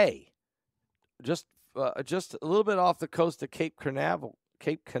today, just a little bit off the coast of Cape Canaveral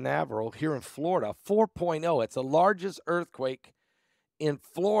here in Florida, 4.0. It's the largest earthquake in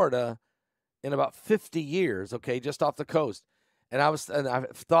Florida in about 50 years, okay, just off the coast. And I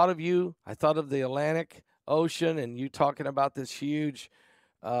thought of you. I thought of the Atlantic Ocean and you talking about this huge,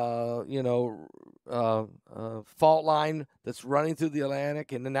 fault line that's running through the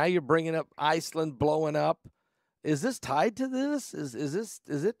Atlantic. And then now you're bringing up Iceland blowing up. Is this tied to this?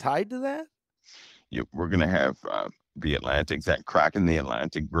 Is it tied to that? We're going to have the Atlantic, that crack in the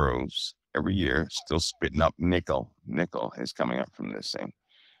Atlantic grows every year, still spitting up nickel. Nickel is coming up from this thing.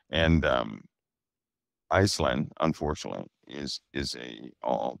 And Iceland, unfortunately, is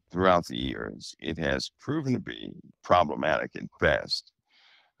all throughout the years, it has proven to be problematic at best.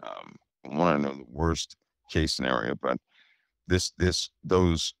 I want to know the worst case scenario, but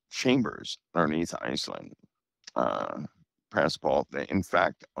those chambers underneath Iceland, perhaps Paul, in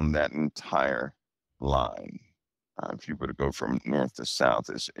fact, on that entire line, if you were to go from north to south,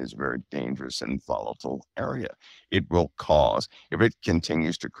 is a very dangerous and volatile area. It will cause, if it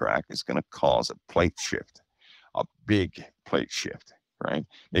continues to crack, it's going to cause a plate shift, a big plate shift, right?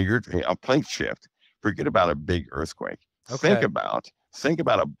 Now you're a plate shift. Forget about a big earthquake. Okay. Think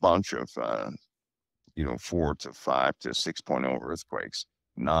about a bunch of 4 to 5 to 6.0 earthquakes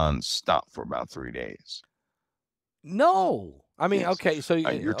nonstop for about 3 days. No. I mean, Yes. okay, so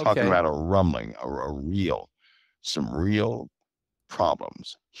You're talking okay. about a rumbling, some real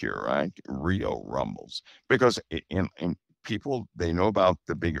problems here, right? Real rumbles. Because in people, they know about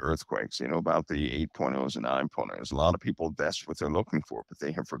the big earthquakes. They know about the 8.0s and 9.0s. A lot of people, that's what they're looking for, but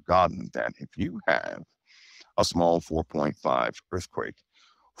they have forgotten that if you have a small 4.5 earthquake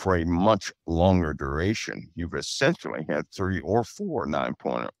for a much longer duration, you've essentially had 3 or 4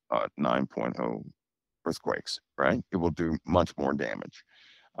 9.0 earthquakes, right? It will do much more damage.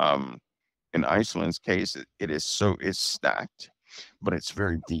 Um, in Iceland's case, it's stacked, but it's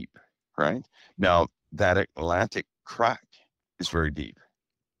very deep, right? Now, that Atlantic crack is very deep,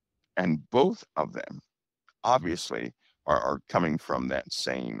 and both of them obviously are coming from that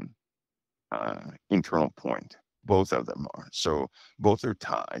same internal point. Both of them are. So both are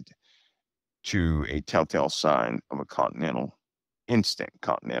tied to a telltale sign of a instant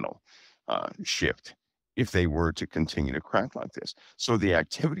continental shift if they were to continue to crack like this. So the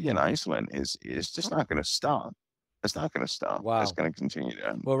activity in Iceland is just not going to stop. It's not going to stop. It's Wow. going to continue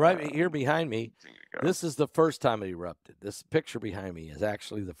to. Well, right here behind me, continue to go. this is the first time it erupted. This picture behind me is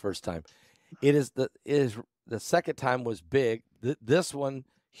actually the first time. It is the second time was big. This one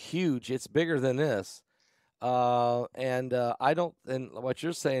huge. It's bigger than this. And I don't. And what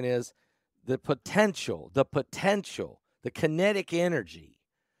you're saying is the potential, the kinetic energy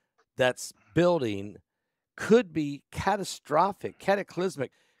that's building could be catastrophic,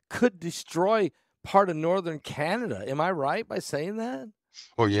 cataclysmic, could destroy part of northern Canada. Am I right by saying that?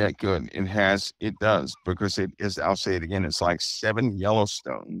 Oh yeah, good. It does, because it is, I'll say it again, it's like 7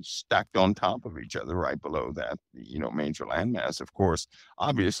 Yellowstones stacked on top of each other right below that, major landmass. Of course,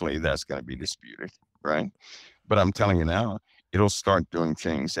 obviously that's going to be disputed, right? But I'm telling you now, it'll start doing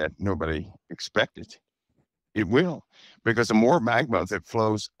things that nobody expected. It will, because the more magma that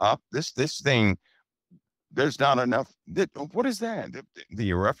flows up, this thing, there's not enough. What is that? The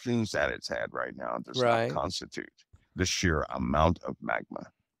eruptions that it's had right now does not Right. constitute the sheer amount of magma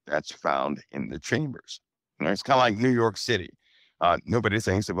that's found in the chambers. It's kind of like New York City. Nobody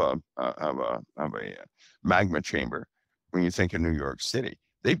thinks of a magma chamber when you think of New York City.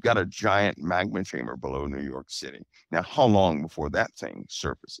 They've got a giant magma chamber below New York City. Now, how long before that thing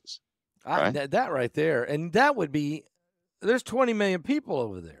surfaces? Right? That right there. And that would be, there's 20 million people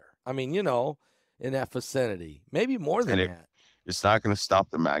over there. I mean, in that vicinity, maybe more than And that. it's not going to stop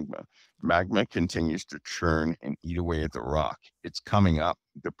the magma. Magma continues to churn and eat away at the rock. It's coming up.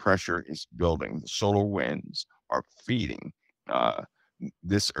 The pressure is building. The solar winds are feeding uh,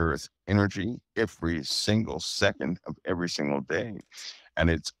 this earth energy every single second of every single day. And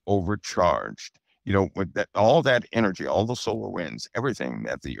it's overcharged. With all that energy, all the solar winds, everything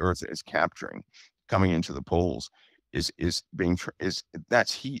that the earth is capturing coming into the poles is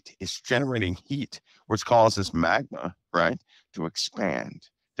that's heat. It's generating heat, which causes magma, right, to expand,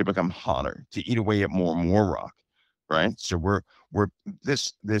 to become hotter, to eat away at more and more rock, right? So we're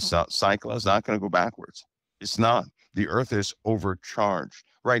this cycle is not going to go backwards. It's not. The Earth is overcharged.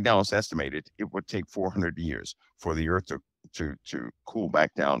 Right now, it's estimated it would take 400 years for the Earth to cool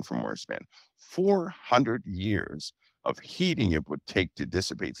back down from where it's been. 400 years of heating it would take to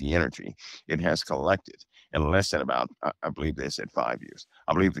dissipate the energy it has collected in less than about, I believe they said 5 years.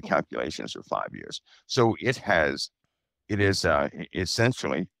 I believe the calculations are 5 years. So it is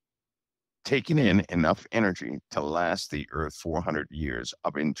essentially taken in enough energy to last the Earth 400 years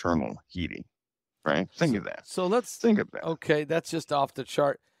of internal heating, right? Think of that. So let's Think of that. Okay, that's just off the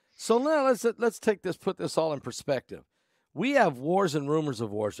chart. So now let's put this all in perspective. We have wars and rumors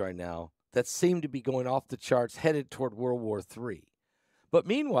of wars right now that seem to be going off the charts, headed toward World War III. But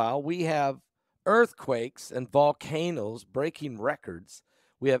meanwhile, we have earthquakes and volcanoes breaking records.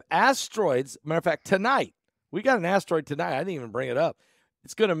 We have asteroids. Matter of fact, tonight, we got an asteroid tonight. I didn't even bring it up.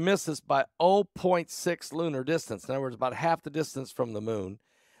 It's going to miss us by 0.6 lunar distance. In other words, about half the distance from the moon.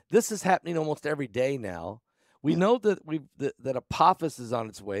 This is happening almost every day now. We know that that Apophis is on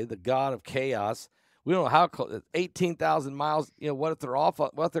its way, the god of chaos. We don't know how close. 18,000 miles. What if they're off?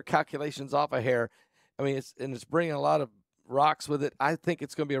 What if their calculations off a hair? I mean, it's bringing a lot of rocks with it. I think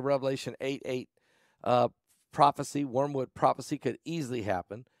it's going to be a Revelation 8:8 prophecy. Wormwood prophecy could easily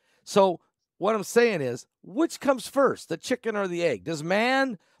happen. So what I'm saying is, which comes first, the chicken or the egg? Does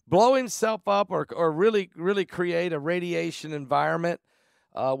man blow himself up or really create a radiation environment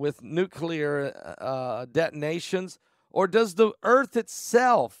with nuclear detonations? Or does the earth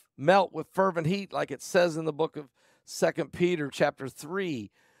itself melt with fervent heat, like it says in the book of 2 Peter chapter 3,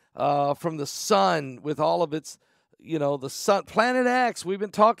 from the sun with all of its, the sun, Planet X, we've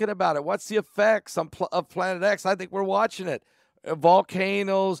been talking about it. What's the effects of Planet X? I think we're watching it.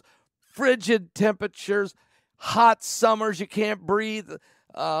 Volcanoes, frigid temperatures, hot summers, you can't breathe,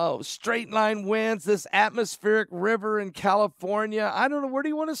 straight line winds, this atmospheric river in California. I don't know. Where do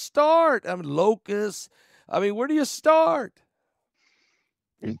you want to start? I mean, locusts. I mean, where do you start?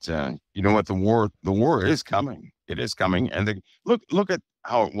 It's you know what, the war is coming. It is coming, and look at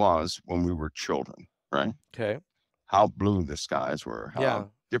how it was when we were children, right? Okay. How blue the skies were, how Yeah.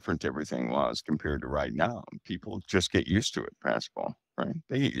 different everything was compared to right now. People just get used to it, basketball, right?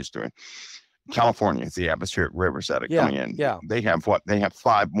 They get used to it. California, the atmospheric rivers that are coming in. Yeah. They have what? They have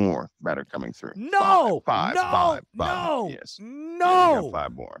 5 more that are coming through. No, five. no, Yes. no. Yeah, they have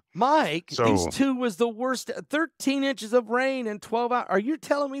 5 more. Mike, So, these 2 was the worst. 13 inches of rain in 12 hours. Are you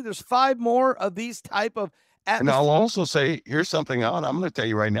telling me there's 5 more of these type of and I'll also say, here's something odd. I'm going to tell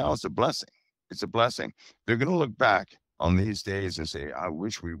you right now, it's a blessing. It's a blessing. They're going to look back on these days and say, I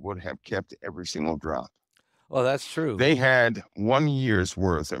wish we would have kept every single drop. Well, that's true. They had 1 year's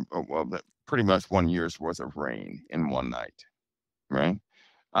worth of, pretty much 1 year's worth of rain in one night, right?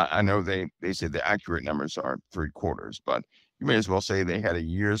 I know they say the accurate numbers are 3/4, but you may as well say they had a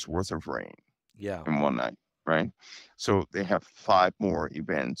year's worth of rain in one night, right? So they have 5 more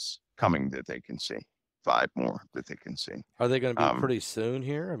events coming that they can see. 5 more that they can see. Are they going to be pretty soon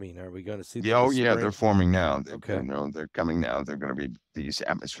here? I mean, are we going to see? Yeah, yeah, they're forming now. Okay. They're coming now. They're going to be these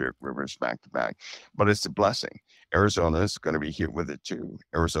atmospheric rivers back to back. But it's a blessing. Arizona is going to be hit with it too.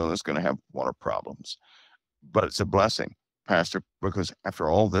 Arizona is going to have water problems. But it's a blessing, Pastor, because after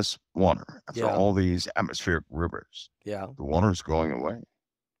all this water, after all these atmospheric rivers, the water is going away.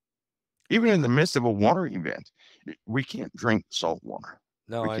 Even in the midst of a water event, we can't drink salt water.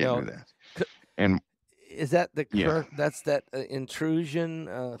 No, we can't do that. And is that the current? That's that intrusion,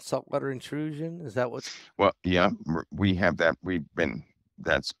 saltwater intrusion. Is that what's? Well, yeah, we have that.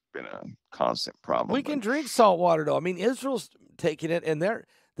 That's been a constant problem. We can drink salt water though. I mean, Israel's taking it, and they're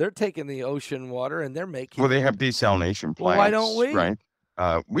taking the ocean water, and they're making. Well, they have desalination plants. Well, why don't we?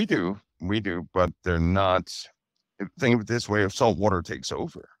 Right. We do, but they're not. Think of it this way: if salt water takes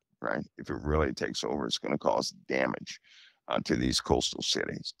over, right? If it really takes over, it's going to cause damage to these coastal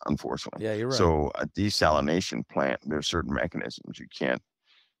cities, unfortunately. Yeah, you're right. So a desalination plant, there's certain mechanisms you can't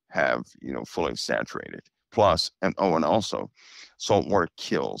have, fully saturated. Plus, and also, salt water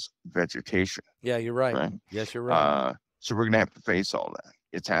kills vegetation. Yeah, you're right. Yes, you're right. So we're going to have to face all that.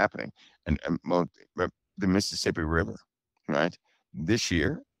 It's happening. And the Mississippi River, right? This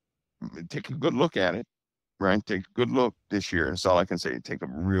year, take a good look at it, right? Take a good look this year. That's all I can say. Take a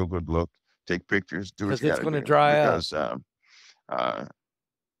real good look. Take pictures. Do what you got to do. Because it's going to dry up. Because,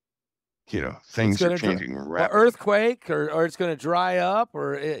 things are changing rapidly. Earthquake, or it's going to dry up,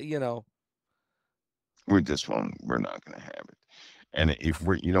 or we're not going to have it. And if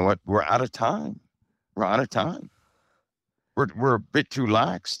we're out of time. We're out of time. We're a bit too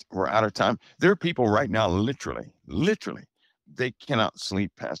laxed. We're out of time. There are people right now, literally, they cannot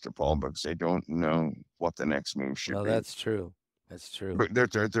sleep, Pastor Paul, because they don't know what the next move should be. No, that's true. That's true. But they're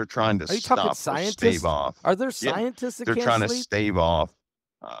trying to stave off. Are there scientists that they're can't trying sleep? to stave off.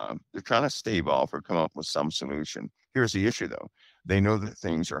 They're trying to stave off or come up with some solution. Here's the issue, though. They know that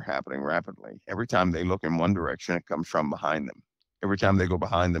things are happening rapidly. Every time they look in one direction, it comes from behind them. Every time they go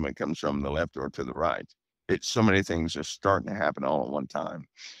behind them, it comes from the left or to the right. So many things are starting to happen all at one time.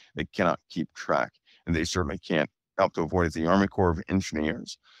 They cannot keep track, and they certainly can't help to avoid it. The Army Corps of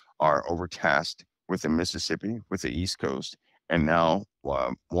Engineers are overtasked with the Mississippi, with the East Coast, and now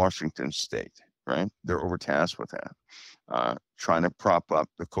Washington State, right? They're overtasked with that, trying to prop up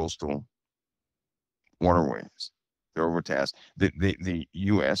the coastal waterways. They're overtasked. The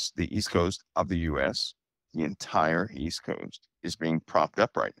U.S., the East Coast of the U.S., the entire East Coast is being propped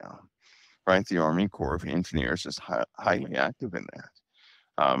up right now, right? The Army Corps of Engineers is highly active in that.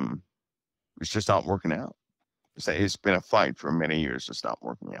 It's just not working out. It's been a fight for many years. It's not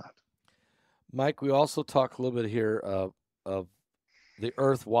working out. Mike, we also talk a little bit here of the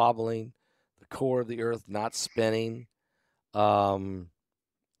Earth wobbling, the core of the Earth not spinning, the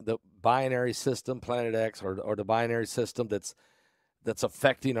binary system, Planet X, or the binary system that's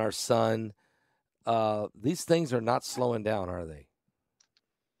affecting our sun. These things are not slowing down, are they?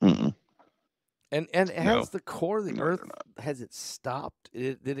 Mm-mm. And has the core of the Earth, has it stopped?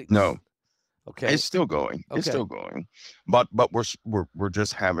 Did it? No. Okay. It's still going. It's still going, but we're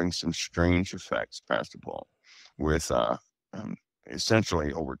just having some strange effects, Pastor Paul, with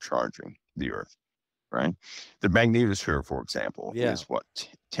essentially overcharging the Earth. Right, the magnetosphere, for example, is what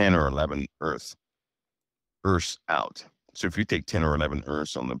 10 or 11 Earths out. So if you take 10 or 11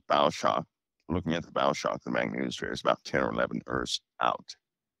 Earths on the bow shock, looking at the bow shock, the magnetosphere is about 10 or 11 Earths out.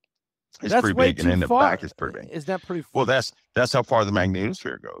 It's That's pretty way big, too and then the far. back is pretty big. Is that pretty? Well, that's how far the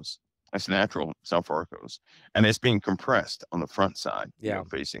magnetosphere goes. That's natural. That's how far it goes, and it's being compressed on the front side,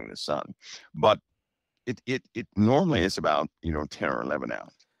 facing the sun. But it normally is about 10 or 11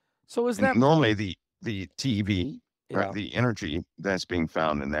 out. So is that normally the TV, right? The energy that's being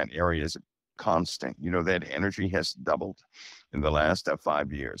found in that area is constant. That energy has doubled in the last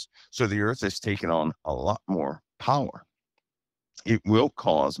 5 years. So the Earth has taken on a lot more power. It will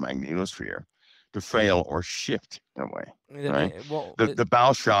cause magnetosphere to fail or shift in a way, right? Well, the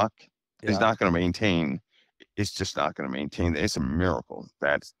bow shock is not going to maintain. It's just not going to maintain. It's a miracle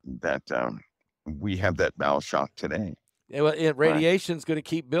that we have that bow shock today. Radiation's going to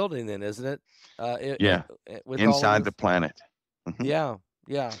keep building, then, isn't it? With inside the planet. Mm-hmm.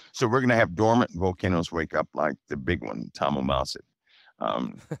 Yeah. So we're going to have dormant volcanoes wake up, like the big one, Tamaulipas,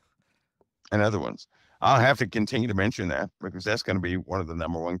 and other ones. I'll have to continue to mention that because that's going to be one of the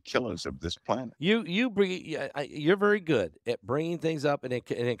 #1 killers of this planet. You're very good at bringing things up and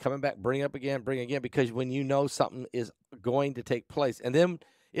then coming back, bring again, because when you know something is going to take place, and then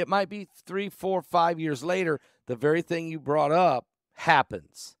it might be 3, 4, 5 years later, the very thing you brought up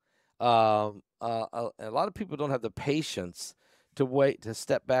happens. A lot of people don't have the patience to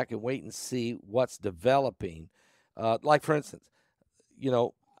step back and wait and see what's developing. Like, for instance,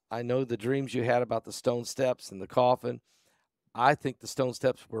 I know the dreams you had about the stone steps and the coffin. I think the stone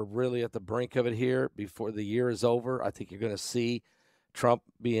steps were really at the brink of it here before the year is over. I think you're going to see Trump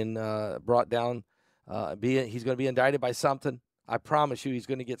being brought down. He's going to be indicted by something. I promise you he's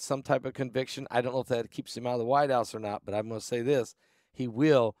going to get some type of conviction. I don't know if that keeps him out of the White House or not, but I'm going to say this. He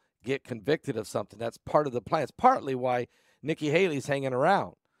will get convicted of something. That's part of the plan. It's partly why Nikki Haley's hanging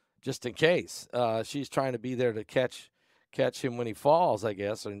around, just in case. She's trying to be there to catch him when he falls, I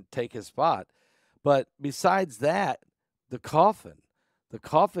guess, and take his spot. But besides that, the coffin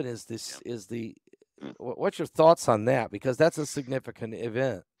is the what's your thoughts on that? Because that's a significant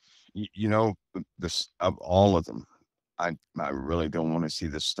event. This of all of them, I really don't want to see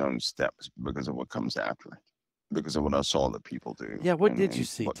the stone steps because of what comes after it, because of what I saw the people do. Yeah, what did you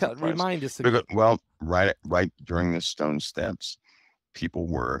see? Remind us again. Well, right during the stone steps, people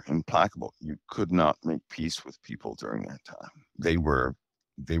were implacable. You could not make peace with people during that time. They were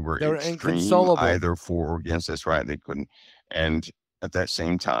extreme, inconsolable, either for or against. That's right. They couldn't. And at that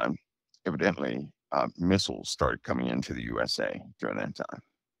same time, evidently, missiles started coming into the USA during that time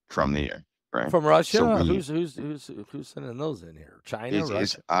from the air. Right? From Russia? So who's sending those in here? China?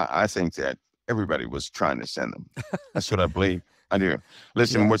 Russia? I think that everybody was trying to send them. That's what I believe. I do.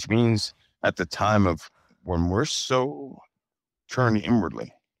 Listen, which means at the time of when we're so turned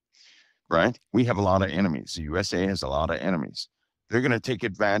inwardly, right? We have a lot of enemies. The USA has a lot of enemies. They're going to take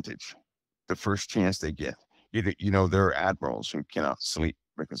advantage the first chance they get. There are admirals who cannot sleep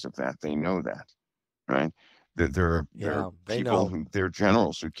because of that. They know that, right? There are people they're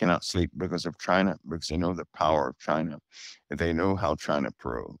generals who cannot sleep because of China, because they know the power of China. And they know how China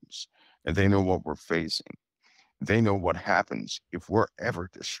probes, and they know what we're facing. They know what happens if we're ever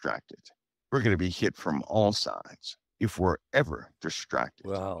distracted. We're going to be hit from all sides if we're ever distracted.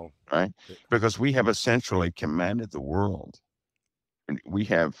 Wow. Right? Because we have essentially commanded the world. And we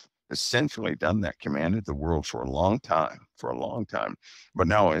have essentially done that, commanded the world for a long time. But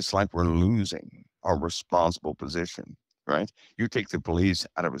now it's like we're losing our responsible position, right? You take the police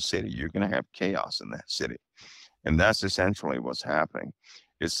out of a city, you're going to have chaos in that city. And that's essentially what's happening,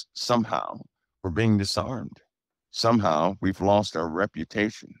 is somehow we're being disarmed. Somehow we've lost our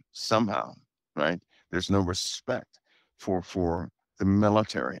reputation. Somehow, right? There's no respect for the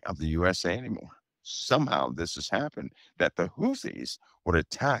military of the USA anymore. Somehow this has happened, that the Houthis would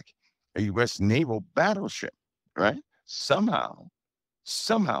attack a U.S. naval battleship, right? Somehow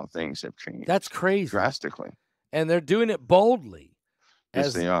things have changed. That's crazy. Drastically. And they're doing it boldly.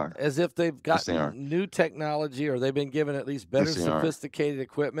 Yes, they are. As if they've got new technology, or they've been given at least better sophisticated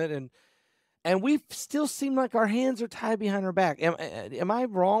equipment. And we still seem like our hands are tied behind our back. Am I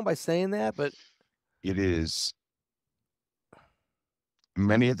wrong by saying that? But it is.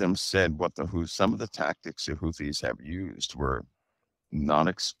 Many of them said some of the tactics the Houthis have used were not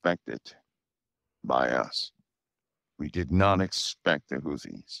expected by us. We did not expect the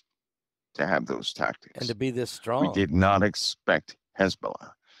Houthis to have those tactics. And to be this strong. We did not expect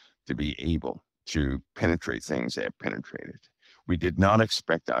Hezbollah to be able to penetrate things they have penetrated. We did not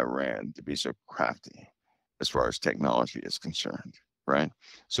expect Iran to be so crafty as far as technology is concerned, right?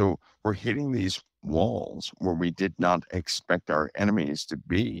 So we're hitting these walls where we did not expect our enemies to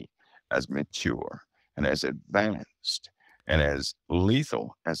be as mature and as advanced and as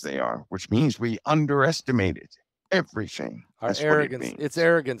lethal as they are, which means we underestimated everything. Our That's arrogance, what it means. it's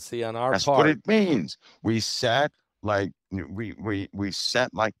arrogancy on our That's part. what it means. We sat like we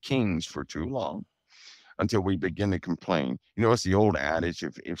sat like kings for too long until we begin to complain. You know, it's the old adage: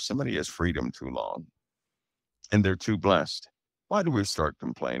 if somebody has freedom too long and they're too blessed, why do we start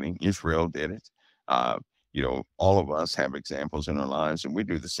complaining? Israel did it. Uh, you know, all of us have examples in our lives, and we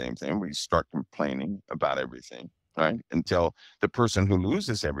do the same thing. We start complaining about everything, right? Until the person who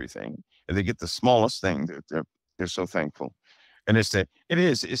loses everything and they get the smallest thing, they're so thankful. And it's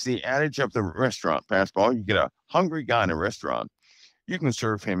the adage of the restaurant, Pastor Paul. You get a hungry guy in a restaurant, you can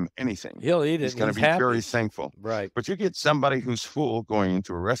serve him anything. He'll eat it. He's going to be happy. very thankful. Right. But you get somebody who's full going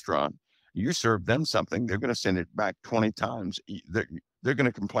into a restaurant, you serve them something, they're going to send it back 20 times. They're going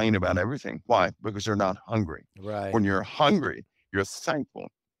to complain about everything. Why? Because they're not hungry. Right. When you're hungry, you're thankful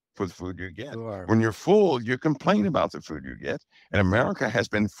for the food you get. Sure. When you're full, you complain about the food you get. And America has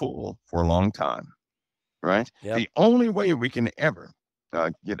been full for a long time, right? Yep. The only way we can ever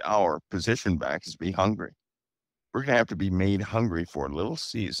get our position back is be hungry. We're going to have to be made hungry for a little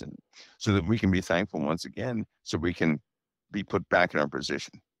season so that we can be thankful once again, so we can be put back in our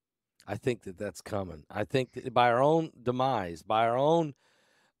position. I think that's coming. I think that by our own demise, by our own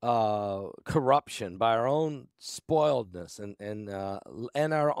corruption, by our own spoiledness,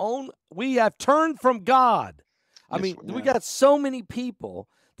 and our own, we have turned from God. I mean, we got so many people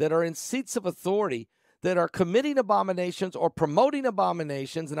that are in seats of authority that are committing abominations or promoting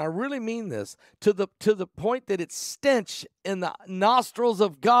abominations, and I really mean this, to the point that it's stench in the nostrils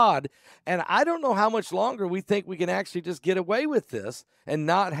of God. And I don't know how much longer we think we can actually just get away with this and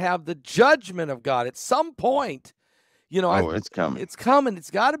not have the judgment of God. At some point, you know, it's coming. It's coming.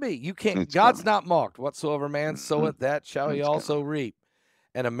 It's got to be. You can't. It's God's coming. not mocked. Whatsoever man soweth, that shall he also reap.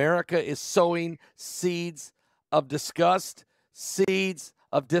 And America is sowing seeds of disgust, seeds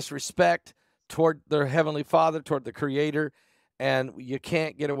of disrespect toward their Heavenly Father, toward the Creator, and you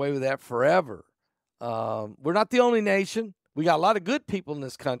can't get away with that forever. We're not the only nation. We got a lot of good people in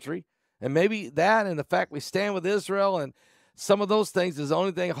this country, and maybe that and the fact we stand with Israel and some of those things is the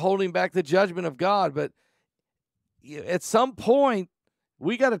only thing holding back the judgment of God. But at some point,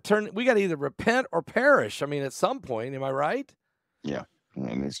 we got to either repent or perish. I mean, at some point, am I right? Yeah,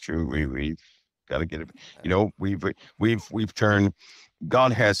 and it's true. We've got to get it. You know, we've turned.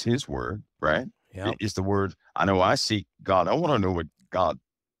 God has His word, right? Yeah, it's the word. I know. I seek God. I want to know what God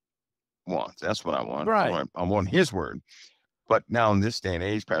wants. That's what I want. Right. I want His word. But now in this day and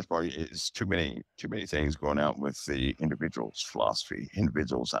age, Pastor, it's too many things going out with the individual's philosophy,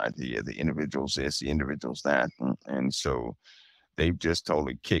 individual's idea, the individual's this, the individual's that, and so they've just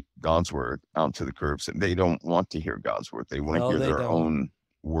totally kicked God's word out to the curbs. And they don't want to hear God's word. They want to hear their own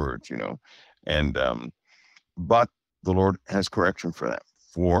words, you know. And but the Lord has correction for that.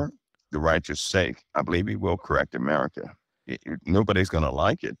 For the righteous sake, I believe He will correct America. Nobody's going to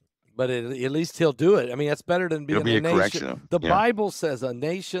like it. But at least He'll do it. I mean, that's better than being a nation. Correction. The Bible says a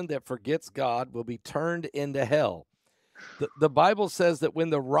nation that forgets God will be turned into hell. The Bible says that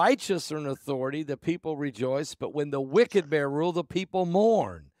when the righteous are in authority, the people rejoice, but when the wicked bear rule, the people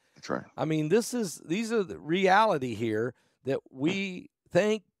mourn. That's right. I mean, these are the reality here, that we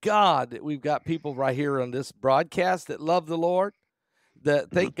thank God that we've got people right here on this broadcast that love the Lord.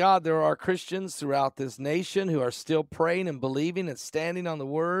 Thank God there are Christians throughout this nation who are still praying and believing and standing on the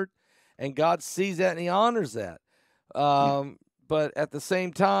word, and God sees that and He honors that. But at the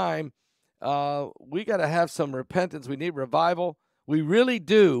same time, we got to have some repentance. We need revival. We really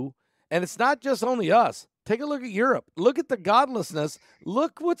do. And it's not just only us. Take a look at Europe. Look at the godlessness.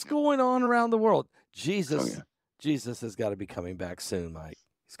 Look what's going on around the world. Jesus has got to be coming back soon, Mike.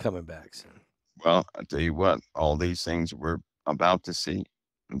 He's coming back soon. Well, I tell you what, all these things we're about to see,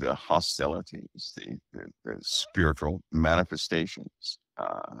 the hostilities, the spiritual manifestations,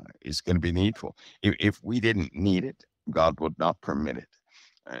 is going to be needful. If we didn't need it, God would not permit it.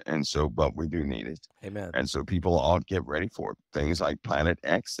 And so, but we do need it. Amen. And so people ought to get ready for it. Things like Planet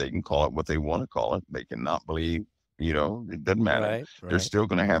X, they can call it what they want to call it. They cannot believe, you know, it doesn't matter. Right. They're still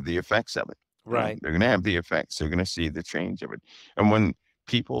going to have the effects of it. Right. They're going to have the effects. They're going to see the change of it. And when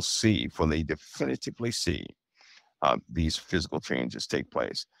people when they definitively see these physical changes take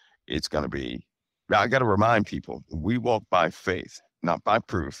place, it's going to be, I got to remind people, we walk by faith, not by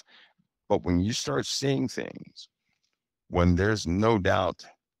proof. But when you start seeing things, when there's no doubt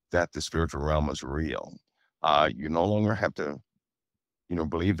that the spiritual realm is real. You no longer have to,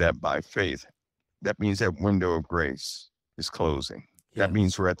 believe that by faith. That means that window of grace is closing. That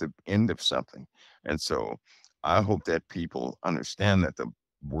means Yes. we're at the end of something. And so I hope that people understand that the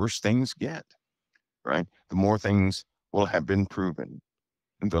worse things get, right, the more things will have been proven,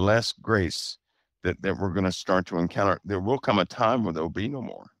 and the less grace that we're going to start to encounter. There will come a time where there'll be no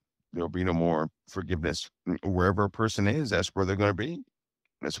more. There'll be no more forgiveness. Wherever a person is, that's where they're going to be.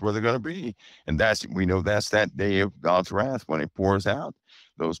 That's where they're going to be. And we know that's that day of God's wrath when it pours out.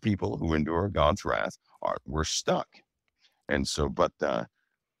 Those people who endure God's wrath we're stuck. And so, but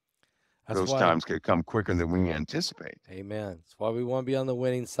those times could come quicker than we anticipate. Amen. That's why we want to be on the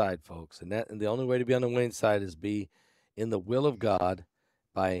winning side, folks. And the only way to be on the winning side is be in the will of God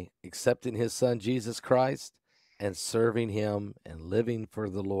by accepting his son, Jesus Christ, and serving him and living for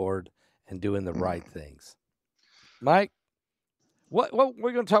the Lord and doing the right things. Mike, what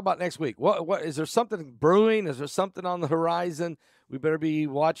we're going to talk about next week? What is there something brewing? Is there something on the horizon? We better be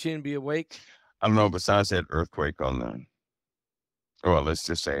watching, be awake. I don't know. Besides that earthquake on the, well, let's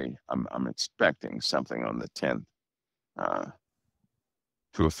just say I'm expecting something on the 10th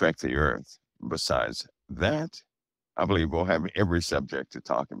to affect the earth. Besides that, I believe we'll have every subject to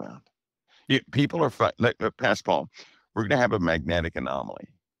talk about. People are like Pastor Paul. We're going to have a magnetic anomaly.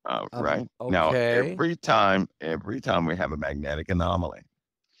 Right now, every time we have a magnetic anomaly,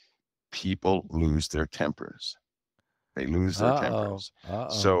 people lose their tempers. They lose their tempers.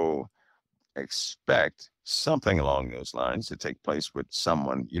 So expect something along those lines to take place with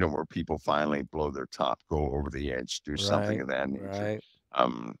someone, where people finally blow their top, go over the edge, do something of that nature.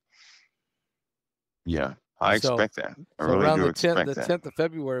 Yeah, I expect that. I really around do the 10th, expect that. 10th of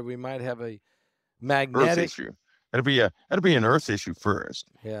February, we might have a magnetic Earth issue. It'll be an Earth issue first.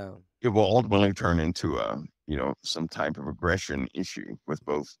 Yeah. It will ultimately turn into some type of aggression issue with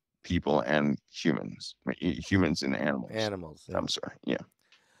both people and humans and animals. Yeah. I'm sorry. Yeah.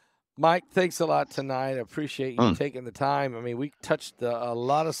 Mike, thanks a lot tonight. I appreciate you taking the time. I mean, we touched a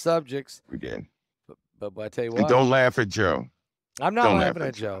lot of subjects. We did. But I tell you what. And don't laugh at Joe. I'm not laughing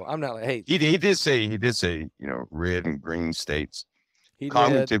at Joe. I'm not. Hey, he did say, red and green states.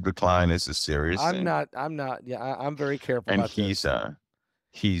 Cognitive decline is a serious thing. I'm not. Yeah, I'm very careful. And about he's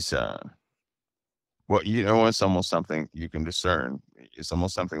well, it's almost something you can discern. It's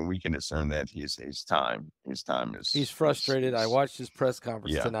almost something we can discern that his time is. He's frustrated. I watched his press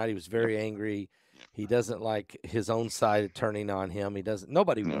conference tonight. He was very angry. He doesn't like his own side turning on him. He doesn't.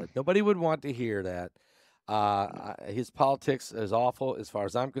 Nobody would. Nobody would want to hear that. His politics is awful as far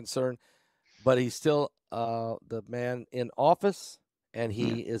as I'm concerned, but he's still the man in office, and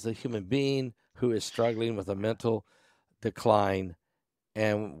he is a human being who is struggling with a mental decline,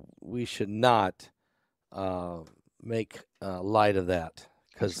 and we should not make light of that,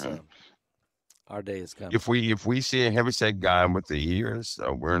 because our day is coming. If we see a heavyset guy with the ears,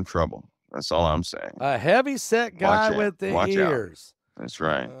 we're in trouble. That's all I'm saying. A heavyset guy with the ears. Out. That's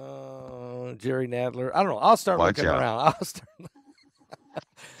right. Jerry Nadler. I don't know. I'll start looking around.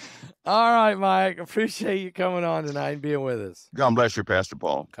 All right, Mike. Appreciate you coming on tonight and being with us. God bless you, Pastor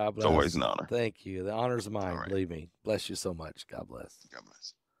Paul. God bless. It's always an honor. Thank you. The honor's mine. Believe me. Bless you so much. God bless. God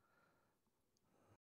bless.